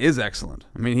 5'9" is excellent.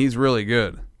 I mean, he's really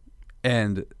good.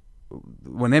 And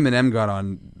when Eminem got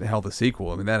on Hell the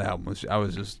Sequel, I mean, that album was. I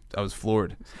was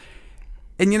floored.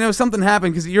 And you know, something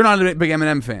happened because you're not a big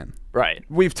Eminem fan. Right.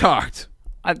 We've talked.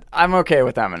 I'm okay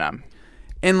with Eminem.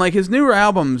 And like his newer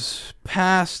albums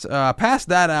past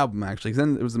that album actually, 'cause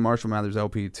then it was the Marshall Mathers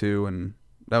LP2, and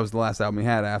that was the last album he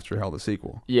had after Hell the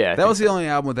Sequel. Yeah, I that think was the only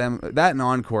album with them. That and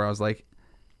Encore, I was like,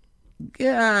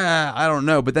 yeah, I don't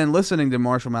know. But then listening to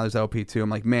Marshall Mathers LP2, I'm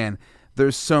like, man,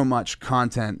 there's so much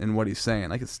content in what he's saying.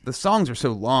 Like the songs are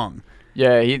so long.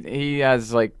 Yeah, he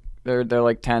has like they're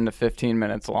like 10 to 15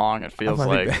 minutes long. It feels I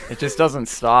like think it just doesn't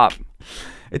stop.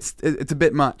 It's a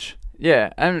bit much.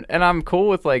 Yeah, and I'm cool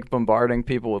with like bombarding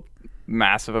people with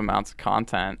massive amounts of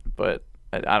content, but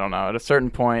I don't know. At a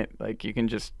certain point, like you can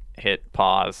just hit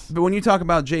pause. But when you talk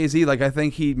about Jay-Z, like I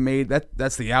think he made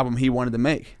that's the album he wanted to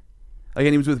make.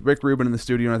 Again, he was with Rick Rubin in the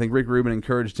studio, and I think Rick Rubin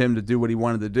encouraged him to do what he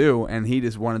wanted to do, and he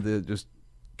just wanted to just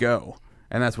go,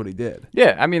 and that's what he did.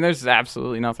 Yeah, I mean, there's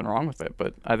absolutely nothing wrong with it,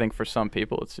 but I think for some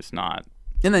people, it's just not.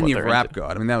 And then what you have they're Rap into.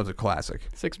 God. I mean, that was a classic.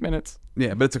 6 minutes.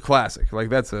 Yeah, but it's a classic. Like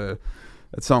that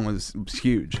song was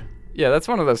huge. Yeah, that's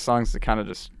one of those songs that kind of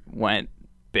just went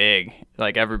big.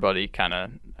 Like everybody kind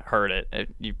of heard it.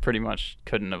 You pretty much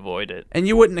couldn't avoid it. And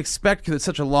you wouldn't expect, because it's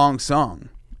such a long song,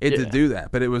 to Yeah. do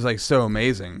that, but it was like so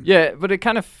amazing. Yeah, but it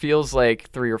kind of feels like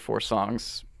 3 or 4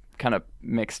 songs kind of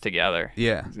mixed together.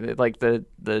 Yeah. Like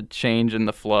the change in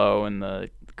the flow and the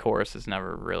chorus is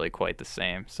never really quite the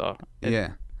same. So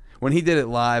Yeah. When he did it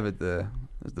live at the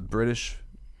British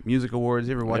Music Awards,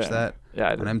 you ever watch Yeah. that? Yeah,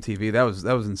 I on did. MTV. That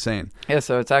was insane. Yeah,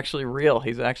 so it's actually real.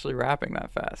 He's actually rapping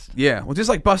that fast. Yeah. Well, just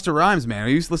like Busta Rhymes, man. I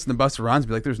used to listen to Busta Rhymes and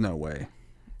be like, there's no way.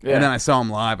 Yeah, And then I saw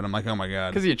him live, and I'm like, oh my god.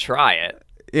 because you try it,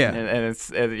 Yeah.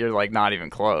 and you're like not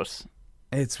even close.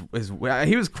 He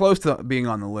was close to being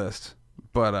on the list,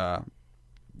 but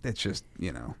it's just,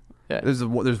 Yeah,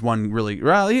 there's one really,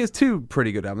 well, he has 2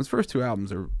 pretty good albums. First 2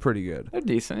 albums are pretty good, they're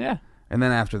decent. Yeah, and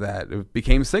then after that it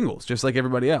became singles, just like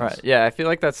everybody else. right. Yeah, I feel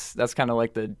like that's kind of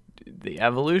like the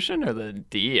evolution or the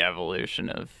de-evolution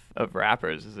of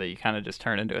rappers is that you kind of just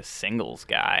turn into a singles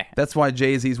guy. That's why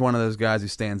Jay-Z's one of those guys who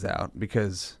stands out,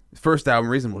 because first album,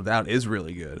 Reasonable Doubt, is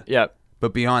really good, Yep.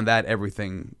 but beyond that,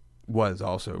 everything was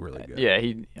also really good. Yeah,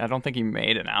 I don't think he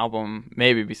made an album,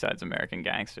 maybe besides American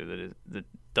Gangster, that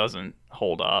doesn't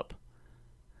hold up.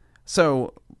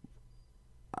 So,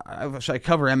 should I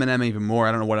cover Eminem even more?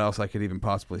 I don't know what else I could even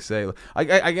possibly say.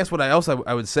 I guess what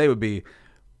I would say would be,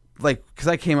 like, because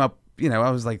I came up,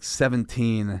 I was like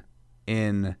 17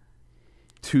 in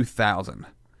 2000.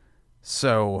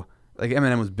 So, like,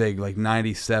 Eminem was big, like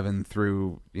 97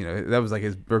 through, that was like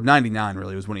or 99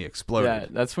 really was when he exploded. Yeah,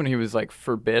 that's when he was like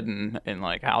forbidden in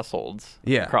like households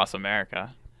Yeah. across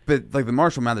America. But like the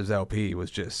Marshall Mathers LP was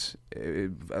just,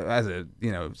 as a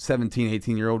 17,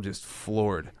 18-year-old, just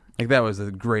floored. Like that was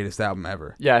the greatest album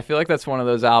ever. Yeah, I feel like that's one of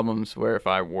those albums where if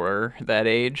I were that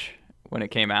age when it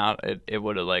came out, it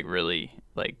would have like really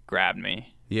like grabbed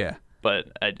me, Yeah, but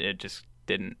it just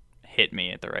didn't hit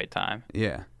me at the right time.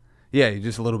 yeah, you're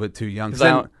just a little bit too young. 'Cause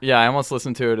I almost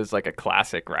listened to it as like a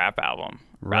classic rap album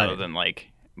rather Right. than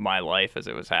like my life as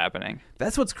it was happening.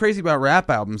 That's what's crazy about rap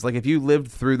albums. Like if you lived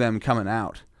through them coming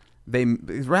out,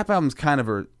 these rap albums kind of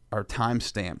are time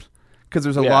stamped, because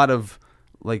there's a Yeah. lot of,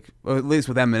 like, well, at least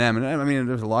with Eminem, and I mean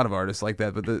there's a lot of artists like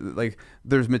that, but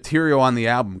there's material on the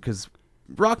album, because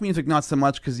rock music not so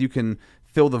much, because you can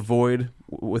fill the void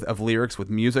of lyrics with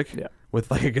music, Yeah. with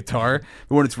like a guitar.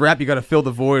 But when it's rap, you got to fill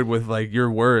the void with like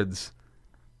your words.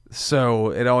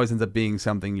 So it always ends up being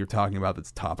something you're talking about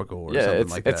that's topical or Yeah, something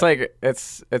it's like that. it's like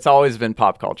it's always been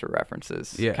pop culture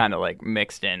references, Yeah. kind of like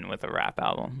mixed in with a rap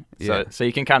album. Yeah. So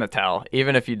you can kind of tell,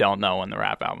 even if you don't know when the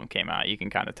rap album came out, you can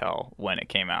kind of tell when it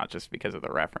came out just because of the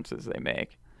references they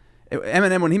make.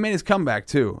 Eminem, when he made his comeback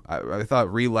too, I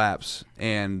thought Relapse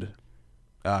and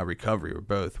Recovery were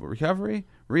both. Recovery,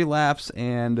 Relapse,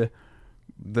 and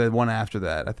the one after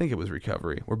that, I think it was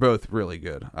Recovery, were both really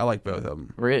good. I like both of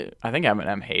them. I think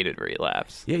Eminem hated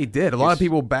Relapse. Yeah, he did. A lot of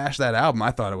people bashed that album.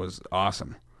 I thought it was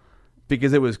awesome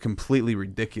because it was completely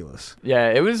ridiculous. Yeah,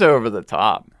 it was over the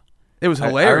top. It was I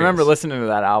hilarious. remember listening to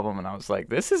that album and I was like,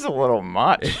 this is a little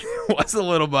much. It was a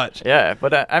little much. Yeah,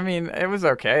 but I mean, it was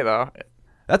okay though.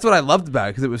 That's what I loved about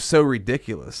it, because it was so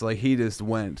ridiculous. Like he just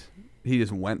went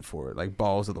for it, like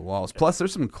balls to the walls. Plus,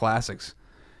 there's some classics,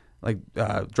 like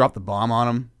 "Drop the Bomb on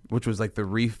Him," which was like the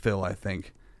refill, I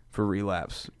think, for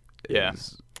Relapse. Yeah.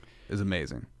 is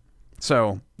amazing.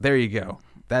 So there you go.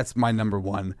 That's my number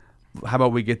one. How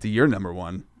about we get to your number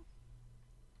one?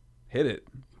 Hit it.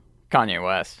 Kanye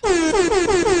West.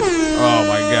 Oh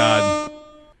my God.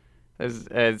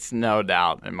 It's no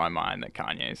doubt in my mind that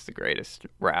Kanye is the greatest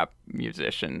rap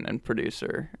musician and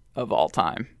producer of all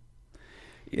time.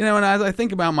 And as I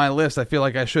think about my list, I feel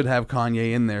like I should have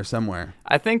Kanye in there somewhere.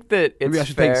 I think that it's Maybe I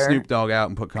should fair. take Snoop Dogg out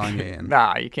and put Kanye in.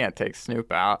 Nah, you can't take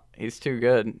Snoop out. He's too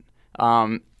good.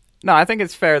 No, I think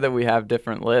it's fair that we have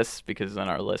different lists because then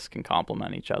our lists can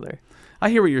complement each other. I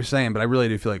hear what you're saying, but I really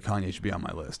do feel like Kanye should be on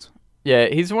my list. Yeah,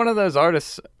 he's one of those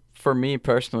artists, for me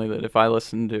personally, that if I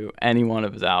listen to any one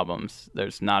of his albums,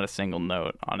 there's not a single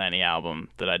note on any album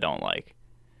that I don't like.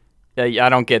 I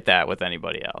don't get that with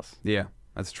anybody else. Yeah,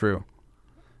 that's true.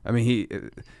 I mean,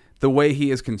 the way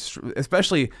he is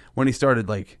especially when he started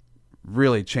like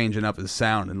really changing up his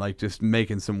sound and like just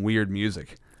making some weird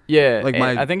music. Yeah, Like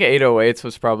I think 808s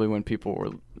was probably when people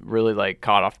were really like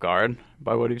caught off guard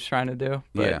by what he was trying to do.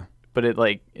 But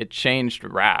it changed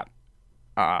rap.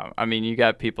 I mean, you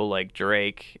got people like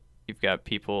Drake, you've got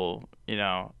people,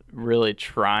 really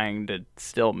trying to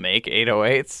still make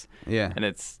 808s, Yeah. and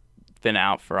it's been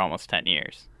out for almost 10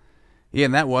 years. Yeah,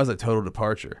 and that was a total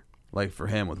departure, like for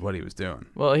him with what he was doing.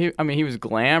 Well, he was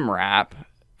glam rap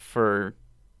for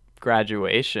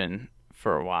Graduation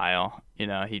for a while.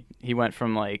 He went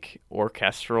from like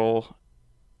orchestral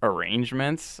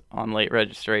arrangements on Late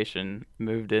Registration,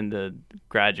 moved into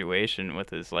Graduation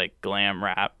with his like glam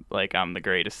rap, like I'm the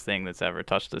greatest thing that's ever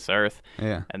touched this earth.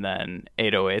 Yeah. And then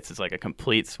 808s is like a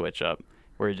complete switch up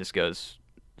where he just goes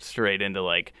straight into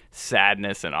like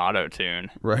sadness and auto-tune.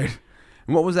 Right.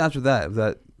 And what was after that? Was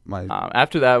that my...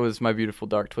 After that was My Beautiful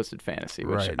Dark Twisted Fantasy,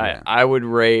 which Right, yeah. I would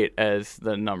rate as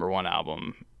the #1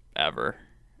 album ever,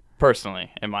 personally,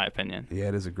 in my opinion. Yeah,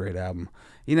 it is a great album.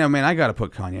 Man, I got to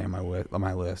put Kanye on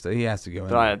my list. He has to go in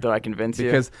there. Did I convince you?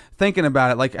 Because thinking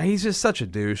about it, like, he's just such a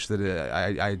douche that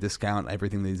I discount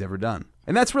everything that he's ever done.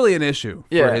 And that's really an issue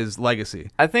for his legacy.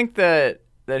 I think that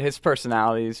his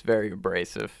personality is very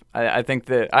abrasive. I think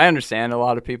that I understand a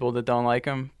lot of people that don't like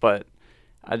him, but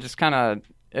I just kind of,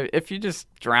 if you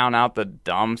just drown out the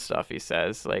dumb stuff he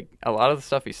says, like a lot of the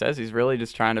stuff he says, he's really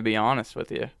just trying to be honest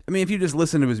with you. I mean, if you just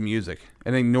listen to his music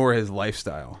and ignore his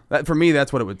lifestyle, for me,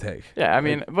 that's what it would take. Yeah, I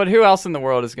mean, but who else in the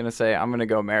world is going to say, I'm going to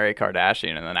go marry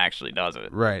Kardashian and then actually does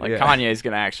it? Right, Like yeah. Kanye's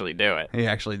going to actually do it. He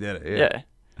actually did it.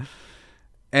 Yeah.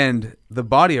 And the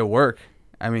body of work,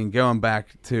 I mean, going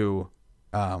back to,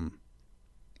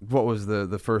 what was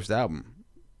the first album?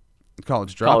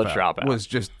 College Dropout. Was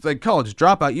just like College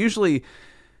Dropout. Usually,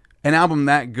 an album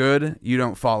that good, you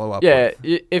don't follow up. Yeah,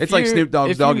 with. It's like Snoop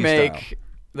Dogg's Doggy Style. If you make Style.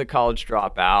 the College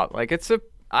Dropout, like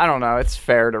I don't know, it's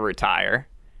fair to retire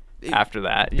after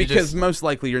that. Because most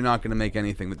likely you're not going to make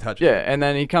anything that touches. Yeah, and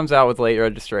then he comes out with Late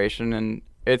Registration, and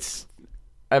it's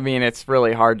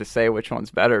really hard to say which one's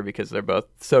better because they're both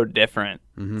so different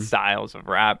styles of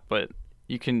rap, but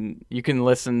you can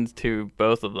listen to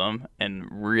both of them and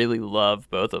really love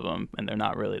both of them, and they're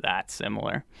not really that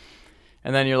similar.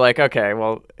 And then you're like, okay,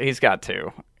 well, he's got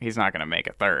two. He's not going to make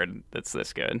a third that's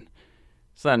this good.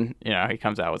 So then, he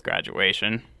comes out with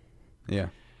Graduation. Yeah.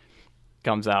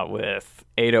 Comes out with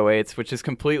 808s, which is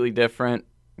completely different.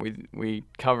 We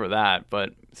cover that,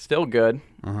 but still good.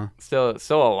 Uh-huh. Still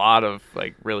a lot of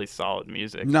like really solid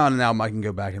music. Not an album I can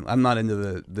go back and I'm not into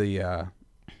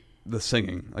the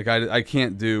singing. Like I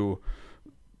can't do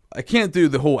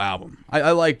the whole album.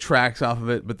 I like tracks off of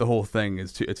it, but the whole thing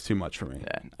it's too much for me.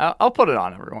 Yeah, I'll put it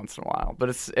on every once in a while, but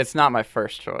it's not my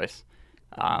first choice.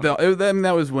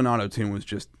 That was when Auto-Tune was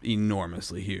just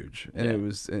enormously huge, and it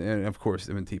was, and of course,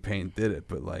 T-Pain did it,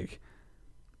 but like,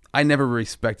 I never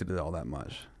respected it all that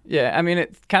much. Yeah, I mean,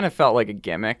 it kind of felt like a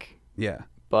gimmick. Yeah,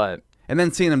 but and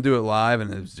then seeing him do it live,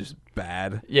 and it was just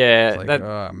bad. Yeah, it's like,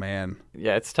 oh man.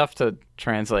 Yeah, it's tough to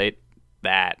translate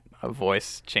a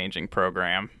voice changing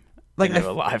program like into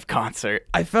a live concert.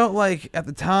 I felt like at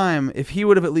the time, if he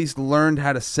would have at least learned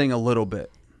how to sing a little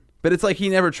bit. But it's like he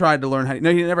never tried to learn how to...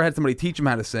 No, he never had somebody teach him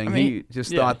how to sing. I mean, he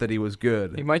just thought that he was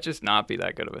good. He might just not be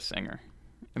that good of a singer.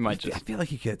 I feel like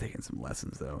he could have taken some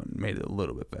lessons, though, and made it a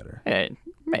little bit better. Hey,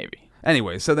 maybe.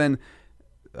 Anyway, so then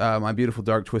My Beautiful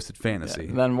Dark Twisted Fantasy.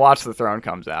 Yeah, then Watch the Throne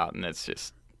comes out, and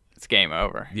it's game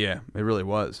over. Yeah, it really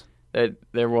was.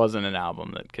 There wasn't an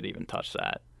album that could even touch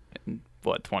that in,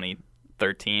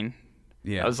 2013?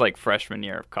 Yeah. That was like freshman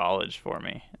year of college for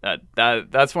me.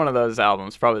 That's one of those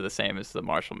albums, probably the same as the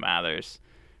Marshall Mathers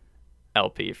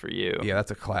LP for You. Yeah, that's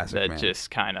a classic, that man.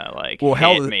 Just kind of like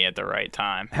hit me at the right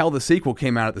time. Hell, the sequel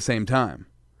came out at the same time.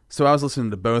 So I was listening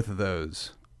to both of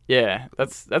those. Yeah,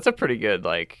 that's a pretty good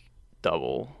like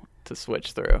double to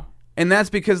switch through. And that's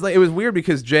because like, it was weird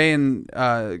because Jay and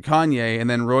Kanye and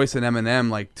then Royce and Eminem,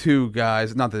 like two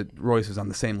guys, not that Royce is on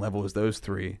the same level as those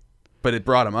three, but it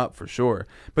brought him up for sure.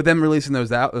 But then releasing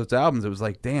those albums, it was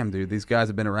like, damn, dude, these guys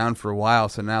have been around for a while,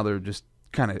 so now they're just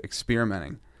kind of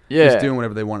experimenting. Yeah. Just doing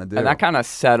whatever they want to do. And that kind of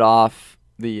set off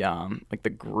the like the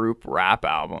group rap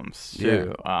albums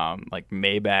too. Yeah. Like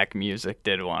Maybach Music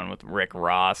did one with Rick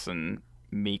Ross and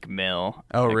Meek Mill.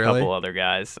 Oh, and really? A couple other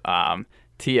guys.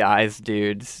 T.I.'s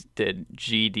dudes did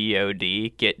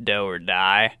GDOD, Get Dough or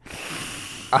Die.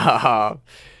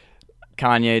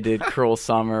 Kanye did Cruel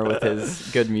Summer with his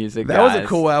Good Music That guys. was a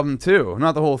cool album too.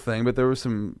 Not the whole thing, but there were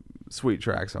some sweet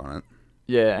tracks on it.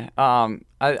 Yeah.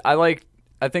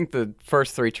 I think the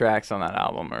first 3 tracks on that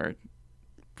album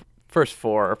first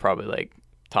 4 are probably like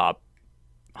top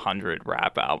 100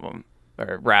 rap album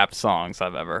or rap songs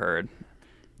I've ever heard.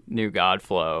 New God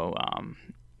Flow,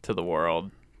 To the World,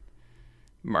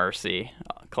 Mercy,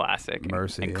 classic.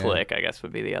 Mercy, and yeah. Click, I guess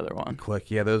would be the other one.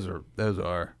 Click, yeah, those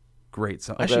are great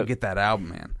songs. I should get that album,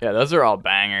 man. Yeah, those are all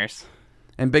bangers.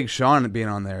 And Big Sean being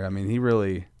on there, I mean,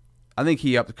 I think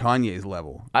he upped Kanye's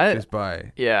level just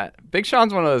by. Yeah, Big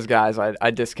Sean's one of those guys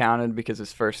I discounted because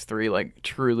his first 3 like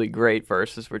truly great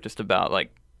verses were just about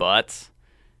like butts.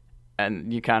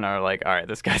 And you kind of are like, all right,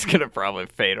 this guy's gonna probably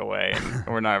fade away, and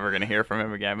we're never gonna hear from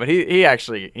him again. But he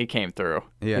actually came through.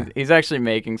 Yeah, he's actually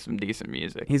making some decent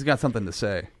music. He's got something to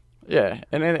say. Yeah,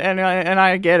 and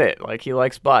I get it. Like he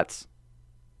likes butts.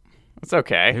 It's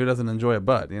okay. Who doesn't enjoy a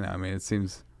butt? I mean, it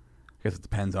seems. I guess it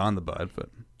depends on the butt, but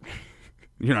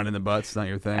you're not in the butts. It's not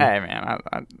your thing. Hey man,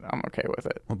 I'm okay with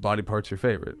it. What body part's your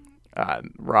favorite?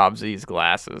 Rob Z's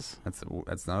glasses.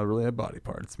 That's not really a body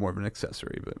part. It's more of an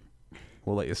accessory, but.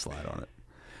 We'll let you slide on it.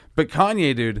 But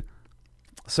Kanye, dude,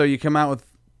 so you come out with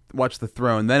Watch the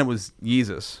Throne, then it was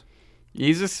Yeezus.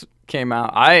 Yeezus came out.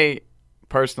 I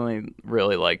personally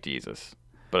really liked Yeezus,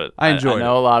 but I enjoyed it. I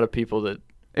know a lot of people that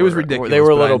it was ridiculous. They were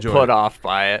a little put off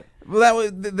by it. Well, that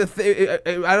was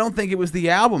I don't think it was the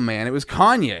album, man. It was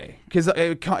Kanye, because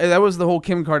that was the whole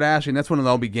Kim Kardashian. That's when it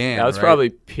all began. That was right?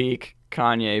 probably peak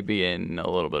Kanye being a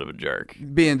little bit of a jerk,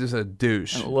 being just a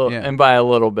douche, and by a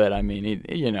little bit, I mean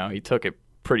he took it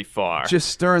pretty far. Just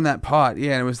stirring that pot,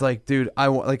 yeah. And it was like, dude,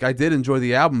 I did enjoy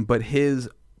the album, but his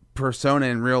persona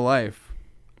in real life,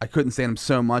 I couldn't stand him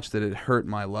so much that it hurt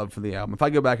my love for the album. If I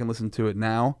go back and listen to it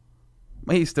now,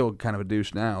 he's still kind of a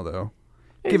douche now, though.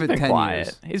 Give it 10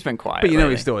 years. He's been quiet, but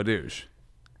lately. He's still a douche.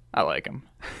 I like him.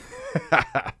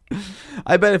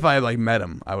 I bet if I met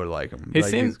him, I would like him. He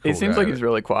seems like he's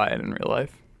really quiet in real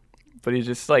life, but he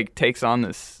just like takes on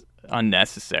this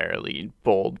unnecessarily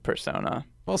bold persona.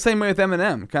 Well, same way with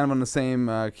Eminem, kind of on the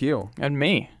same keel. And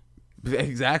me.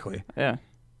 Exactly. Yeah.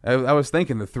 I was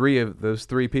thinking those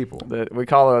three people. We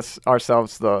call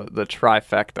ourselves the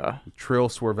trifecta. Trill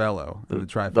Swervello. The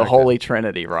trifecta. The Holy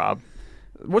Trinity, Rob.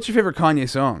 What's your favorite Kanye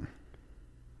song?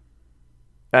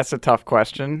 That's a tough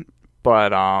question,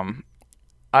 but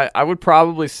I would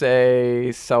probably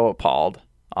say So Appalled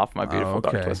off My Beautiful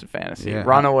Dark Twisted Fantasy. Yeah.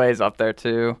 Runaway's up there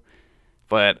too.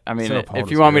 But I mean,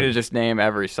 if you want me to just name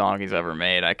every song he's ever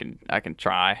made, I can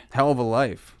try. Hell of a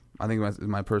Life, I think is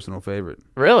my personal favorite.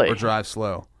 Really? Or Drive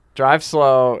Slow. Drive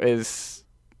Slow is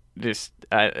just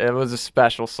it was a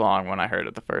special song when I heard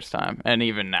it the first time, and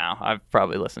even now I've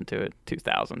probably listened to it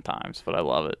 2,000 times, but I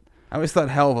love it. I always thought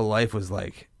Hell of a Life was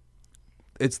like,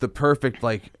 it's the perfect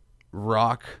like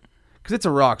rock, because it's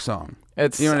a rock song.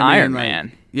 It's you know what Iron I mean? Man.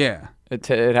 Like, yeah.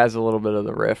 It has a little bit of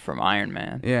the riff from Iron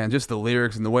Man. Yeah, and just the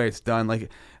lyrics and the way it's done. Like,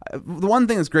 the one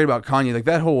thing that's great about Kanye, like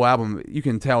that whole album, you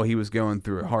can tell he was going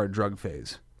through a hard drug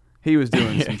phase. He was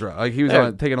doing some drugs. Like he was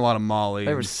taking a lot of Molly.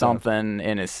 There was something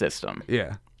in his system.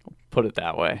 Yeah. Put it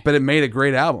that way. But it made a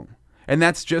great album. And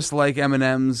that's just like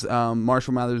Eminem's the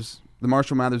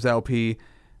Marshall Mathers LP,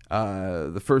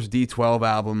 the first D12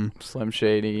 album. Slim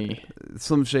Shady.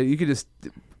 You could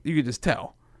just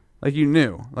tell. Like you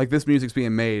knew, like this music's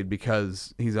being made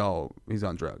because he's on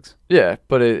drugs. Yeah,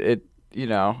 but it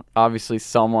obviously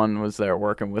someone was there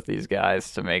working with these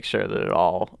guys to make sure that it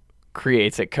all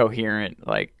creates a coherent,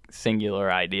 like singular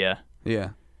idea. Yeah.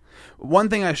 One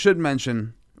thing I should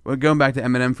mention, going back to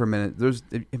Eminem for a minute,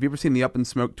 have you ever seen the Up in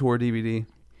Smoke tour DVD?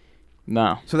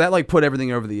 No. So that like put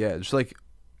everything over the edge, like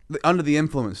the Under the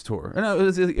Influence tour. No,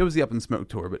 it was the Up in Smoke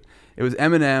tour, but it was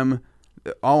Eminem.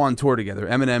 All on tour together.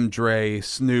 Eminem, Dre,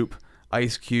 Snoop,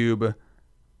 Ice Cube,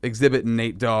 Exhibit, and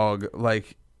Nate Dogg.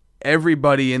 Like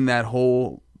everybody in that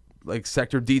whole like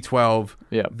sector D12.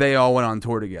 Yeah. They all went on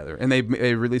tour together, and they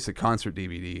released a concert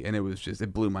DVD, and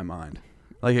it blew my mind.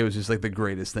 Like it was just like the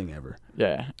greatest thing ever.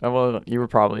 Yeah. Well, you were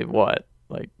probably what,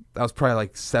 like? I was probably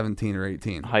like 17 or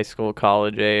 18. High school,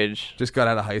 college age. Just got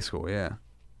out of high school. Yeah.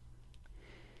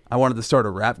 I wanted to start a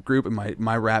rap group, and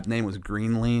my rap name was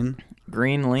Green Lean.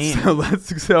 Green Lean.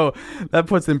 So that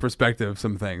puts in perspective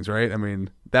some things, right? I mean,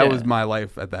 that was my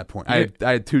life at that point. I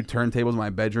had 2 turntables in my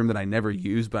bedroom that I never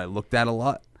used, but I looked at a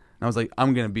lot. And I was like,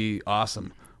 I'm going to be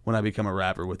awesome when I become a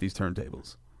rapper with these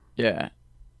turntables. Yeah.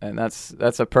 And that's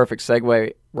a perfect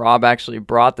segue. Rob actually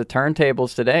brought the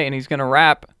turntables today, and he's going to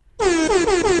rap.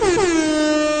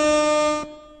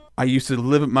 I used to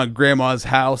live at my grandma's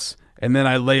house, and then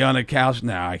I lay on a couch.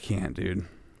 Nah, I can't, dude.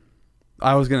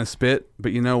 I was going to spit,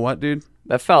 but you know what, dude?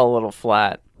 That fell a little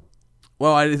flat.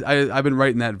 Well, I've been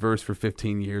writing that verse for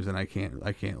 15 years, and I can't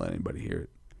let anybody hear it.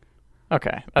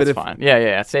 Okay, that's fine.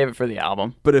 Yeah. Save it for the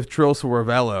album. But if Trill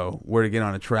Swervello were to get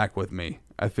on a track with me,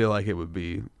 I feel like it would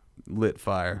be lit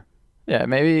fire. Yeah,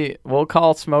 maybe we'll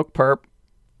call Smoke Perp.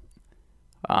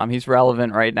 He's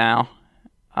relevant right now.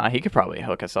 He could probably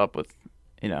hook us up with,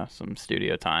 some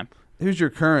studio time. Who's your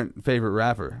current favorite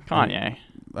rapper? Kanye.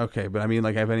 Okay, but I mean,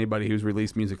 like, have anybody who's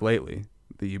released music lately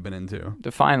that you've been into?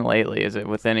 Define lately. Is it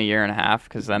within a year and a half?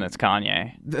 Because then it's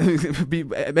Kanye.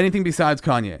 Anything besides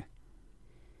Kanye?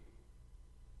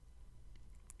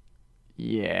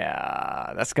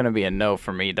 Yeah, that's gonna be a no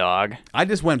for me, dog. I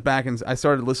just went back and I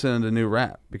started listening to new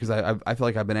rap because I feel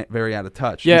like I've been very out of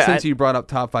touch. Yeah, And since you brought up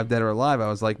Top 5 Dead or Alive, I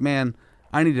was like, man,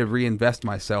 I need to reinvest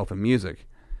myself in music.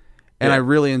 And Yeah. I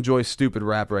really enjoy stupid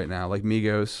rap right now, like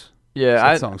Migos. Yeah,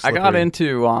 That song's I got slippery.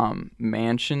 into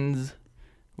Mansions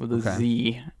with a Okay.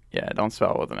 Z. Yeah, don't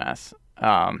spell it with an S.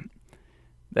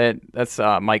 That's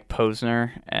Mike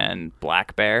Posner and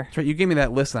Black Bear. That's right. You gave me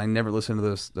that list, and I never listened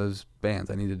to those bands.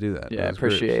 I need to do that. Yeah, those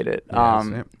groups. appreciate it. Yes,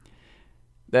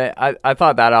 yeah. I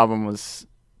thought that album was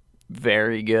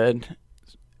very good.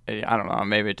 I don't know,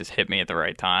 maybe it just hit me at the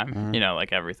right time, Mm-hmm.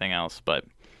 like everything else. But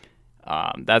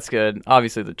that's good.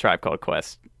 Obviously, the Tribe Called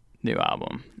Quest new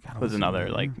album was another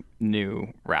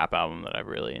new rap album that I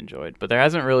really enjoyed. But there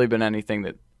hasn't really been anything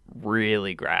that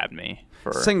really grabbed me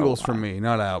for Singles a for while. me,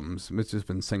 not albums. It's just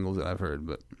been singles that I've heard.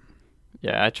 But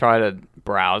Yeah, I try to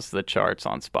browse the charts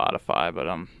on Spotify, but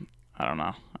I don't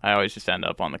know. I always just end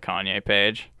up on the Kanye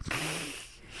page.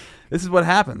 this is what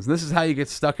happens. This is how you get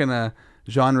stuck in a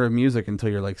genre of music until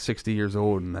you're like 60 years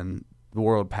old, and then the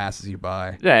world passes you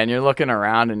by. Yeah, and you're looking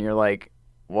around and you're like,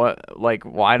 what? Like,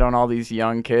 why don't all these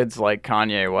young kids like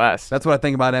Kanye West? That's what I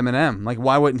think about Eminem. Like,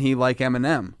 why wouldn't he like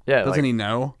Eminem? Yeah, Doesn't like- he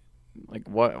know? Like,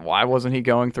 what? Why wasn't he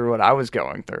going through what I was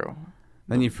going through?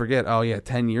 Then you forget, oh, yeah,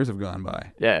 10 years have gone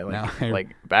by. Yeah, Now-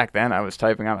 like back then I was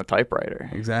typing on a typewriter.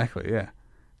 Exactly, yeah.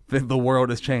 The world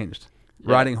has changed.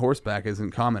 Yeah. Riding horseback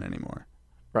isn't common anymore.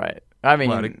 Right. I mean,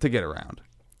 Well, to get around.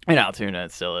 in Altoona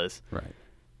it still is. Right.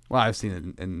 Well, I've seen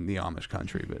it in the Amish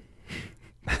country,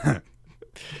 but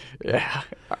Yeah.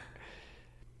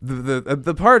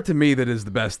 the part to me that is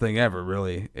the best thing ever,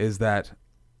 really, is that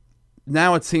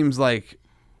now it seems like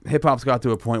hip hop's got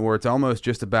to a point where it's almost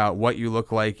just about what you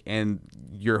look like and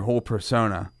your whole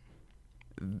persona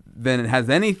than it has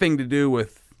anything to do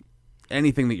with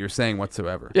anything that you're saying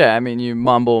whatsoever. Yeah, I mean, you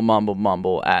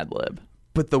mumble, ad lib.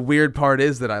 But the weird part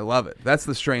is that I love it. That's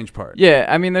the strange part. Yeah,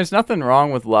 I mean, there's nothing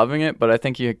wrong with loving it, but I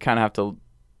think you kind of have to,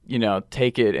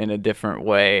 take it in a different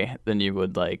way than you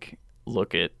would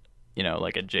look at,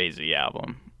 like a Jay-Z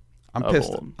album. I'm of pissed.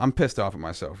 old. I'm pissed off at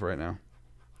myself right now.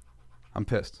 I'm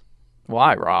pissed.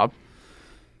 Why, Rob?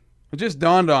 It just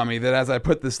dawned on me that as I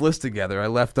put this list together, I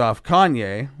left off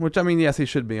Kanye, which, I mean, yes, he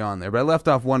should be on there, but I left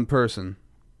off one person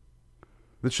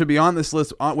that should be on this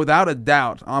list without a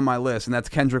doubt on my list, and that's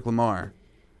Kendrick Lamar.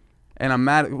 And I'm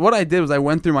mad. What I did was I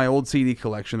went through my old CD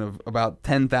collection of about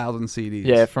 10,000 CDs.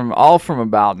 Yeah, from about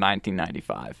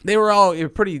 1995. They were all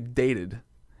pretty dated.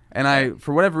 And I,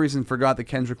 for whatever reason, forgot that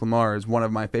Kendrick Lamar is one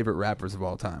of my favorite rappers of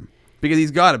all time. Because he's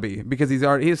got to be. Because he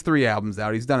has 3 albums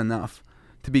out. He's done enough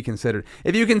to be considered.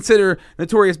 If you consider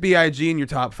Notorious B.I.G. in your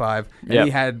top 5, and Yep.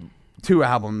 he had 2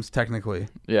 albums, technically.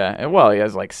 Yeah, and well, he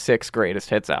has 6 greatest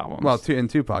hits albums. Well, and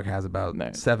Tupac has about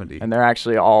They're- 70. and they're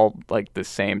actually all the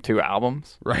same 2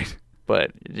 albums, Right.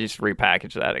 but you just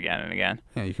repackage that again and again.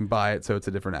 Yeah, you can buy it so it's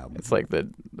a different album. It's like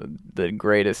the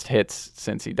greatest hits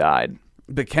since he died.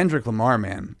 But Kendrick Lamar,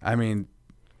 man, I mean,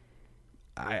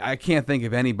 I can't think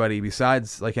of anybody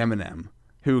besides Eminem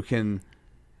who can.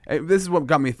 This is what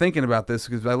got me thinking about this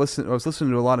because I was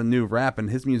listening to a lot of new rap and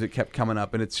his music kept coming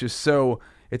up and it's just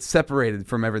it's separated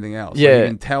from everything else. Yeah. You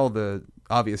can tell the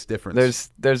obvious difference.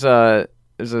 There's a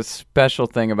special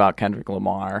thing about Kendrick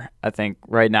Lamar, I think,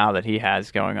 right now that he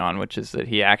has going on, which is that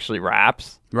he actually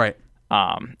raps. Right.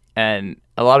 And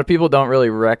a lot of people don't really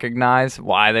recognize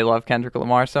why they love Kendrick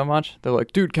Lamar so much. They're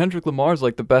like, dude, Kendrick Lamar's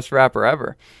the best rapper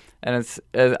ever. And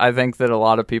I think that a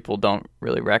lot of people don't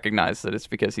really recognize that it's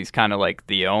because he's kind of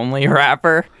the only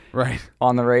rapper Right.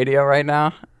 on the radio right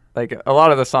now. A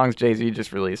lot of the songs Jay-Z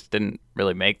just released didn't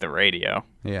really make the radio.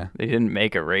 Yeah. They didn't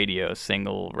make a radio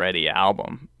single ready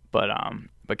album.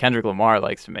 But Kendrick Lamar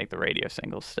likes to make the radio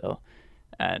singles still.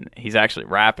 And he's actually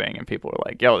rapping and people are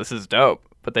like, yo, this is dope.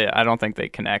 But I don't think they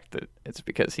connect that it's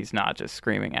because he's not just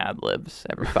screaming ad libs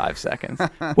every 5 seconds.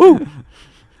 Woo!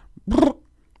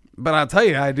 But I'll tell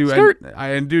you, I do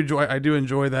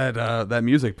enjoy that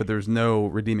music, but there's no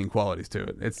redeeming qualities to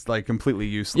it. It's completely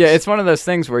useless. Yeah, it's one of those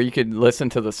things where you could listen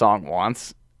to the song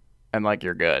once and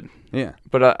you're good. Yeah.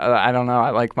 But I don't know.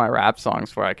 I like my rap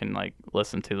songs where I can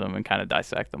listen to them and kind of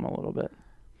dissect them a little bit.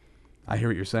 I hear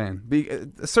what you're saying.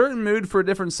 A certain mood for a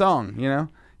different song, you know?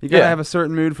 You gotta Yeah. have a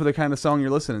certain mood for the kind of song you're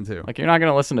listening to. You're not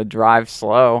going to listen to Drive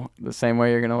Slow the same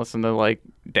way you're going to listen to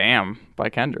Damn by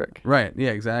Kendrick. Right, yeah,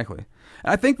 exactly.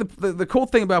 I think the cool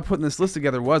thing about putting this list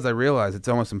together was I realized it's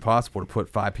almost impossible to put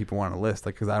 5 people on a list,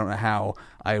 like because I don't know how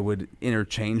I would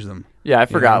interchange them. Yeah, I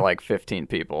forgot know? like 15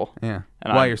 people. Yeah.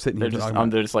 And While you're sitting here,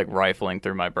 I'm just like rifling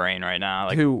through my brain right now.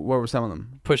 Like what were some of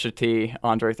them? Pusha T,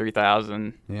 Andre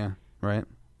 3000. Yeah. Right.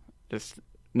 Just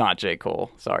not J.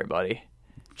 Cole. Sorry, buddy.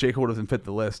 J. Cole doesn't fit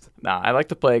the list. Nah, I like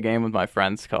to play a game with my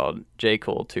friends called J.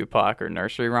 Cole, Tupac, or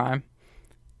Nursery Rhyme.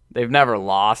 They've never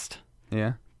lost.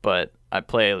 Yeah. But I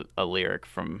play a lyric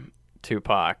from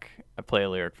Tupac, I play a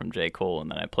lyric from J. Cole,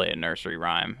 and then I play a nursery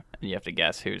rhyme, and you have to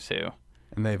guess who's who.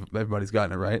 And everybody's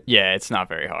gotten it right? Yeah, it's not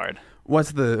very hard.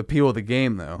 What's the appeal of the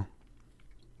game, though?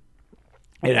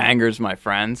 It angers my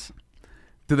friends.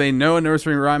 Do they know a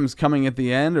nursery rhyme is coming at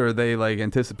the end, or are they, like,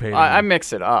 anticipating? I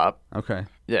mix it up. Okay.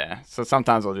 Yeah, so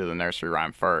sometimes I'll do the nursery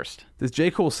rhyme first. Does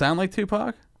J. Cole sound like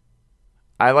Tupac?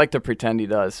 I like to pretend he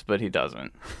does, but he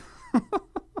doesn't.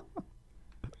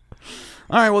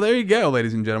 All right, well, there you go,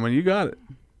 ladies and gentlemen. You got it.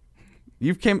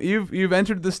 You've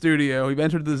entered the studio. You've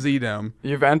entered the Z-Dome.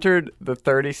 You've entered the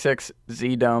 36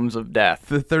 Z-Domes of death.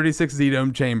 The 36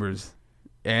 Z-Dome chambers.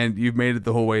 And you've made it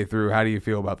the whole way through. How do you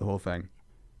feel about the whole thing?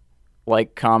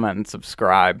 Like, comment, and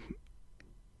subscribe.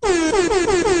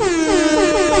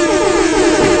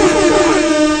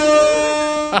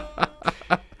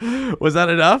 Was that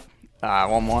enough?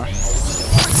 One more.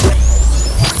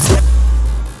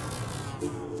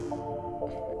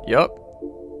 Yup.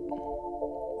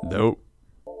 Nope.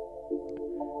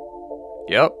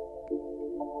 Yup.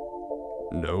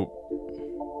 Nope.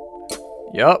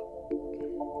 Yup.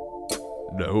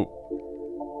 Nope.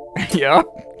 Yup.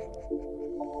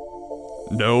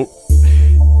 Nope.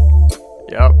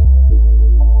 Yup.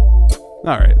 All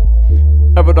right.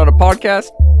 Ever done a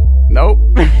podcast? Nope.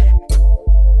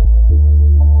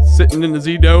 Sitting in the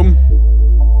Z-Dome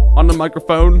on the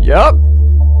microphone Yup.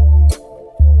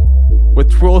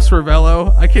 with Trill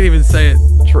Cervello. I can't even say it.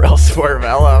 Trill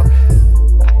Swervello.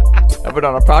 Ever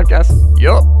done a podcast?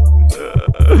 Yup.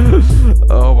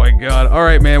 Oh my God. All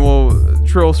right, man. Well,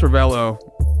 Trill Cervello,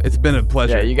 it's been a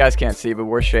pleasure. Yeah, you guys can't see, but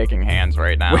we're shaking hands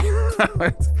right now.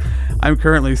 I'm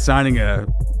currently signing a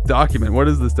document. What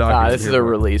is this document? This is a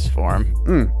release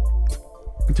form.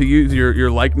 To use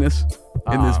your likeness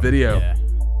in this video. Yeah.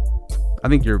 I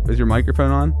think is your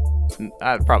microphone on?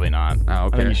 Probably not. Oh,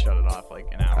 okay. I think you shut it off like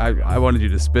an hour ago. I wanted you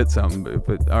to spit something,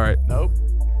 but all right. Nope.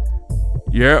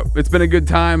 Yeah, it's been a good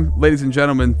time, ladies and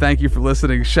gentlemen. Thank you for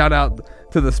listening. Shout out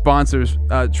to the sponsors,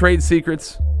 Trade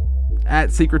Secrets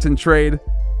at Secrets and Trade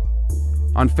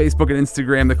on Facebook and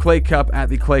Instagram, the Clay Cup at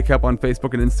the Clay Cup on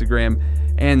Facebook and Instagram,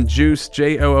 and Juice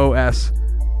JOOS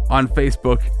on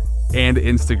Facebook and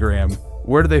Instagram.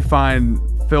 Where do they find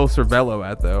Phil Cervello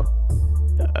at, though?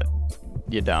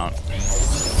 You don't.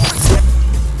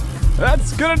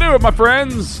 That's gonna do it, my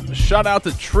friends. Shout out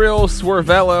to Trill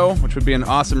Swervello, which would be an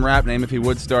awesome rap name if he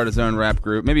would start his own rap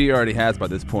group. Maybe he already has by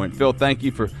this point. Phil, thank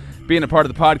you for being a part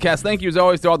of the podcast. Thank you, as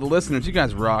always, to all the listeners. You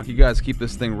guys rock. You guys keep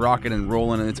this thing rocking and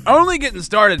rolling, and it's only getting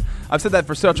started. I've said that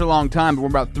for such a long time, but we're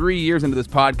about 3 years into this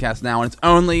podcast now, and it's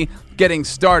only getting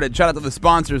started. Shout out to the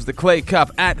sponsors, the Clay Cup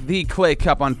at the Clay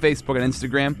Cup on Facebook and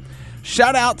Instagram.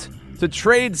 Shout out to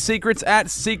Trade Secrets at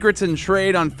Secrets and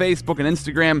Trade on Facebook and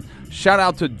Instagram. Shout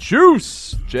out to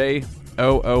Juice, JOOS,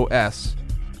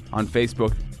 on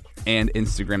Facebook and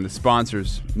Instagram. The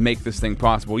sponsors make this thing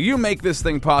possible. You make this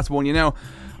thing possible, and you know,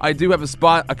 I do have a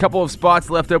couple of spots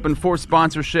left open for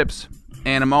sponsorships,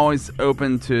 and I'm always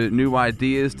open to new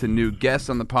ideas, to new guests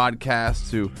on the podcast,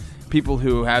 to people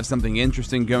who have something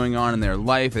interesting going on in their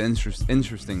life, an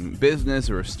interesting business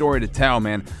or a story to tell,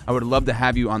 man. I would love to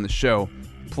have you on the show.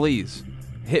 Please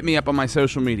hit me up on my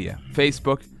social media,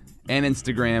 Facebook and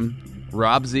Instagram,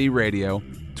 Rob Z Radio,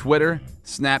 Twitter,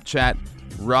 Snapchat,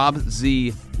 Rob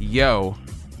Z Yo.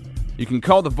 You can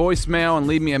call the voicemail and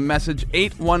leave me a message,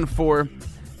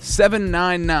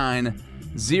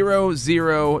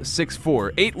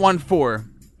 814-799-0064.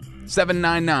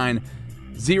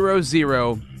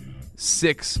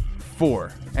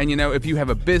 814-799-0064. And you know, if you have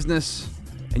a business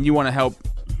and you want to help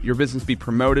your business be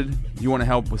promoted, you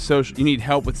need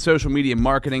help with social media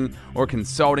marketing or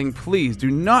consulting, please do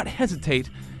not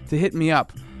hesitate to hit me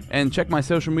up and check my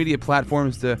social media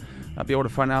platforms to be able to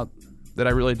find out that I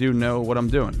really do know what I'm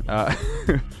doing.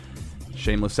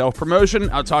 Shameless self-promotion.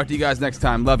 I'll talk to you guys next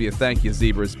time. Love you. Thank you,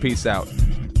 zebras. Peace out.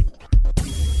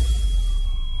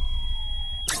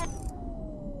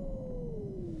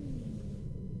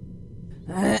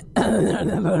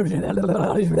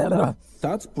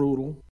 That's brutal.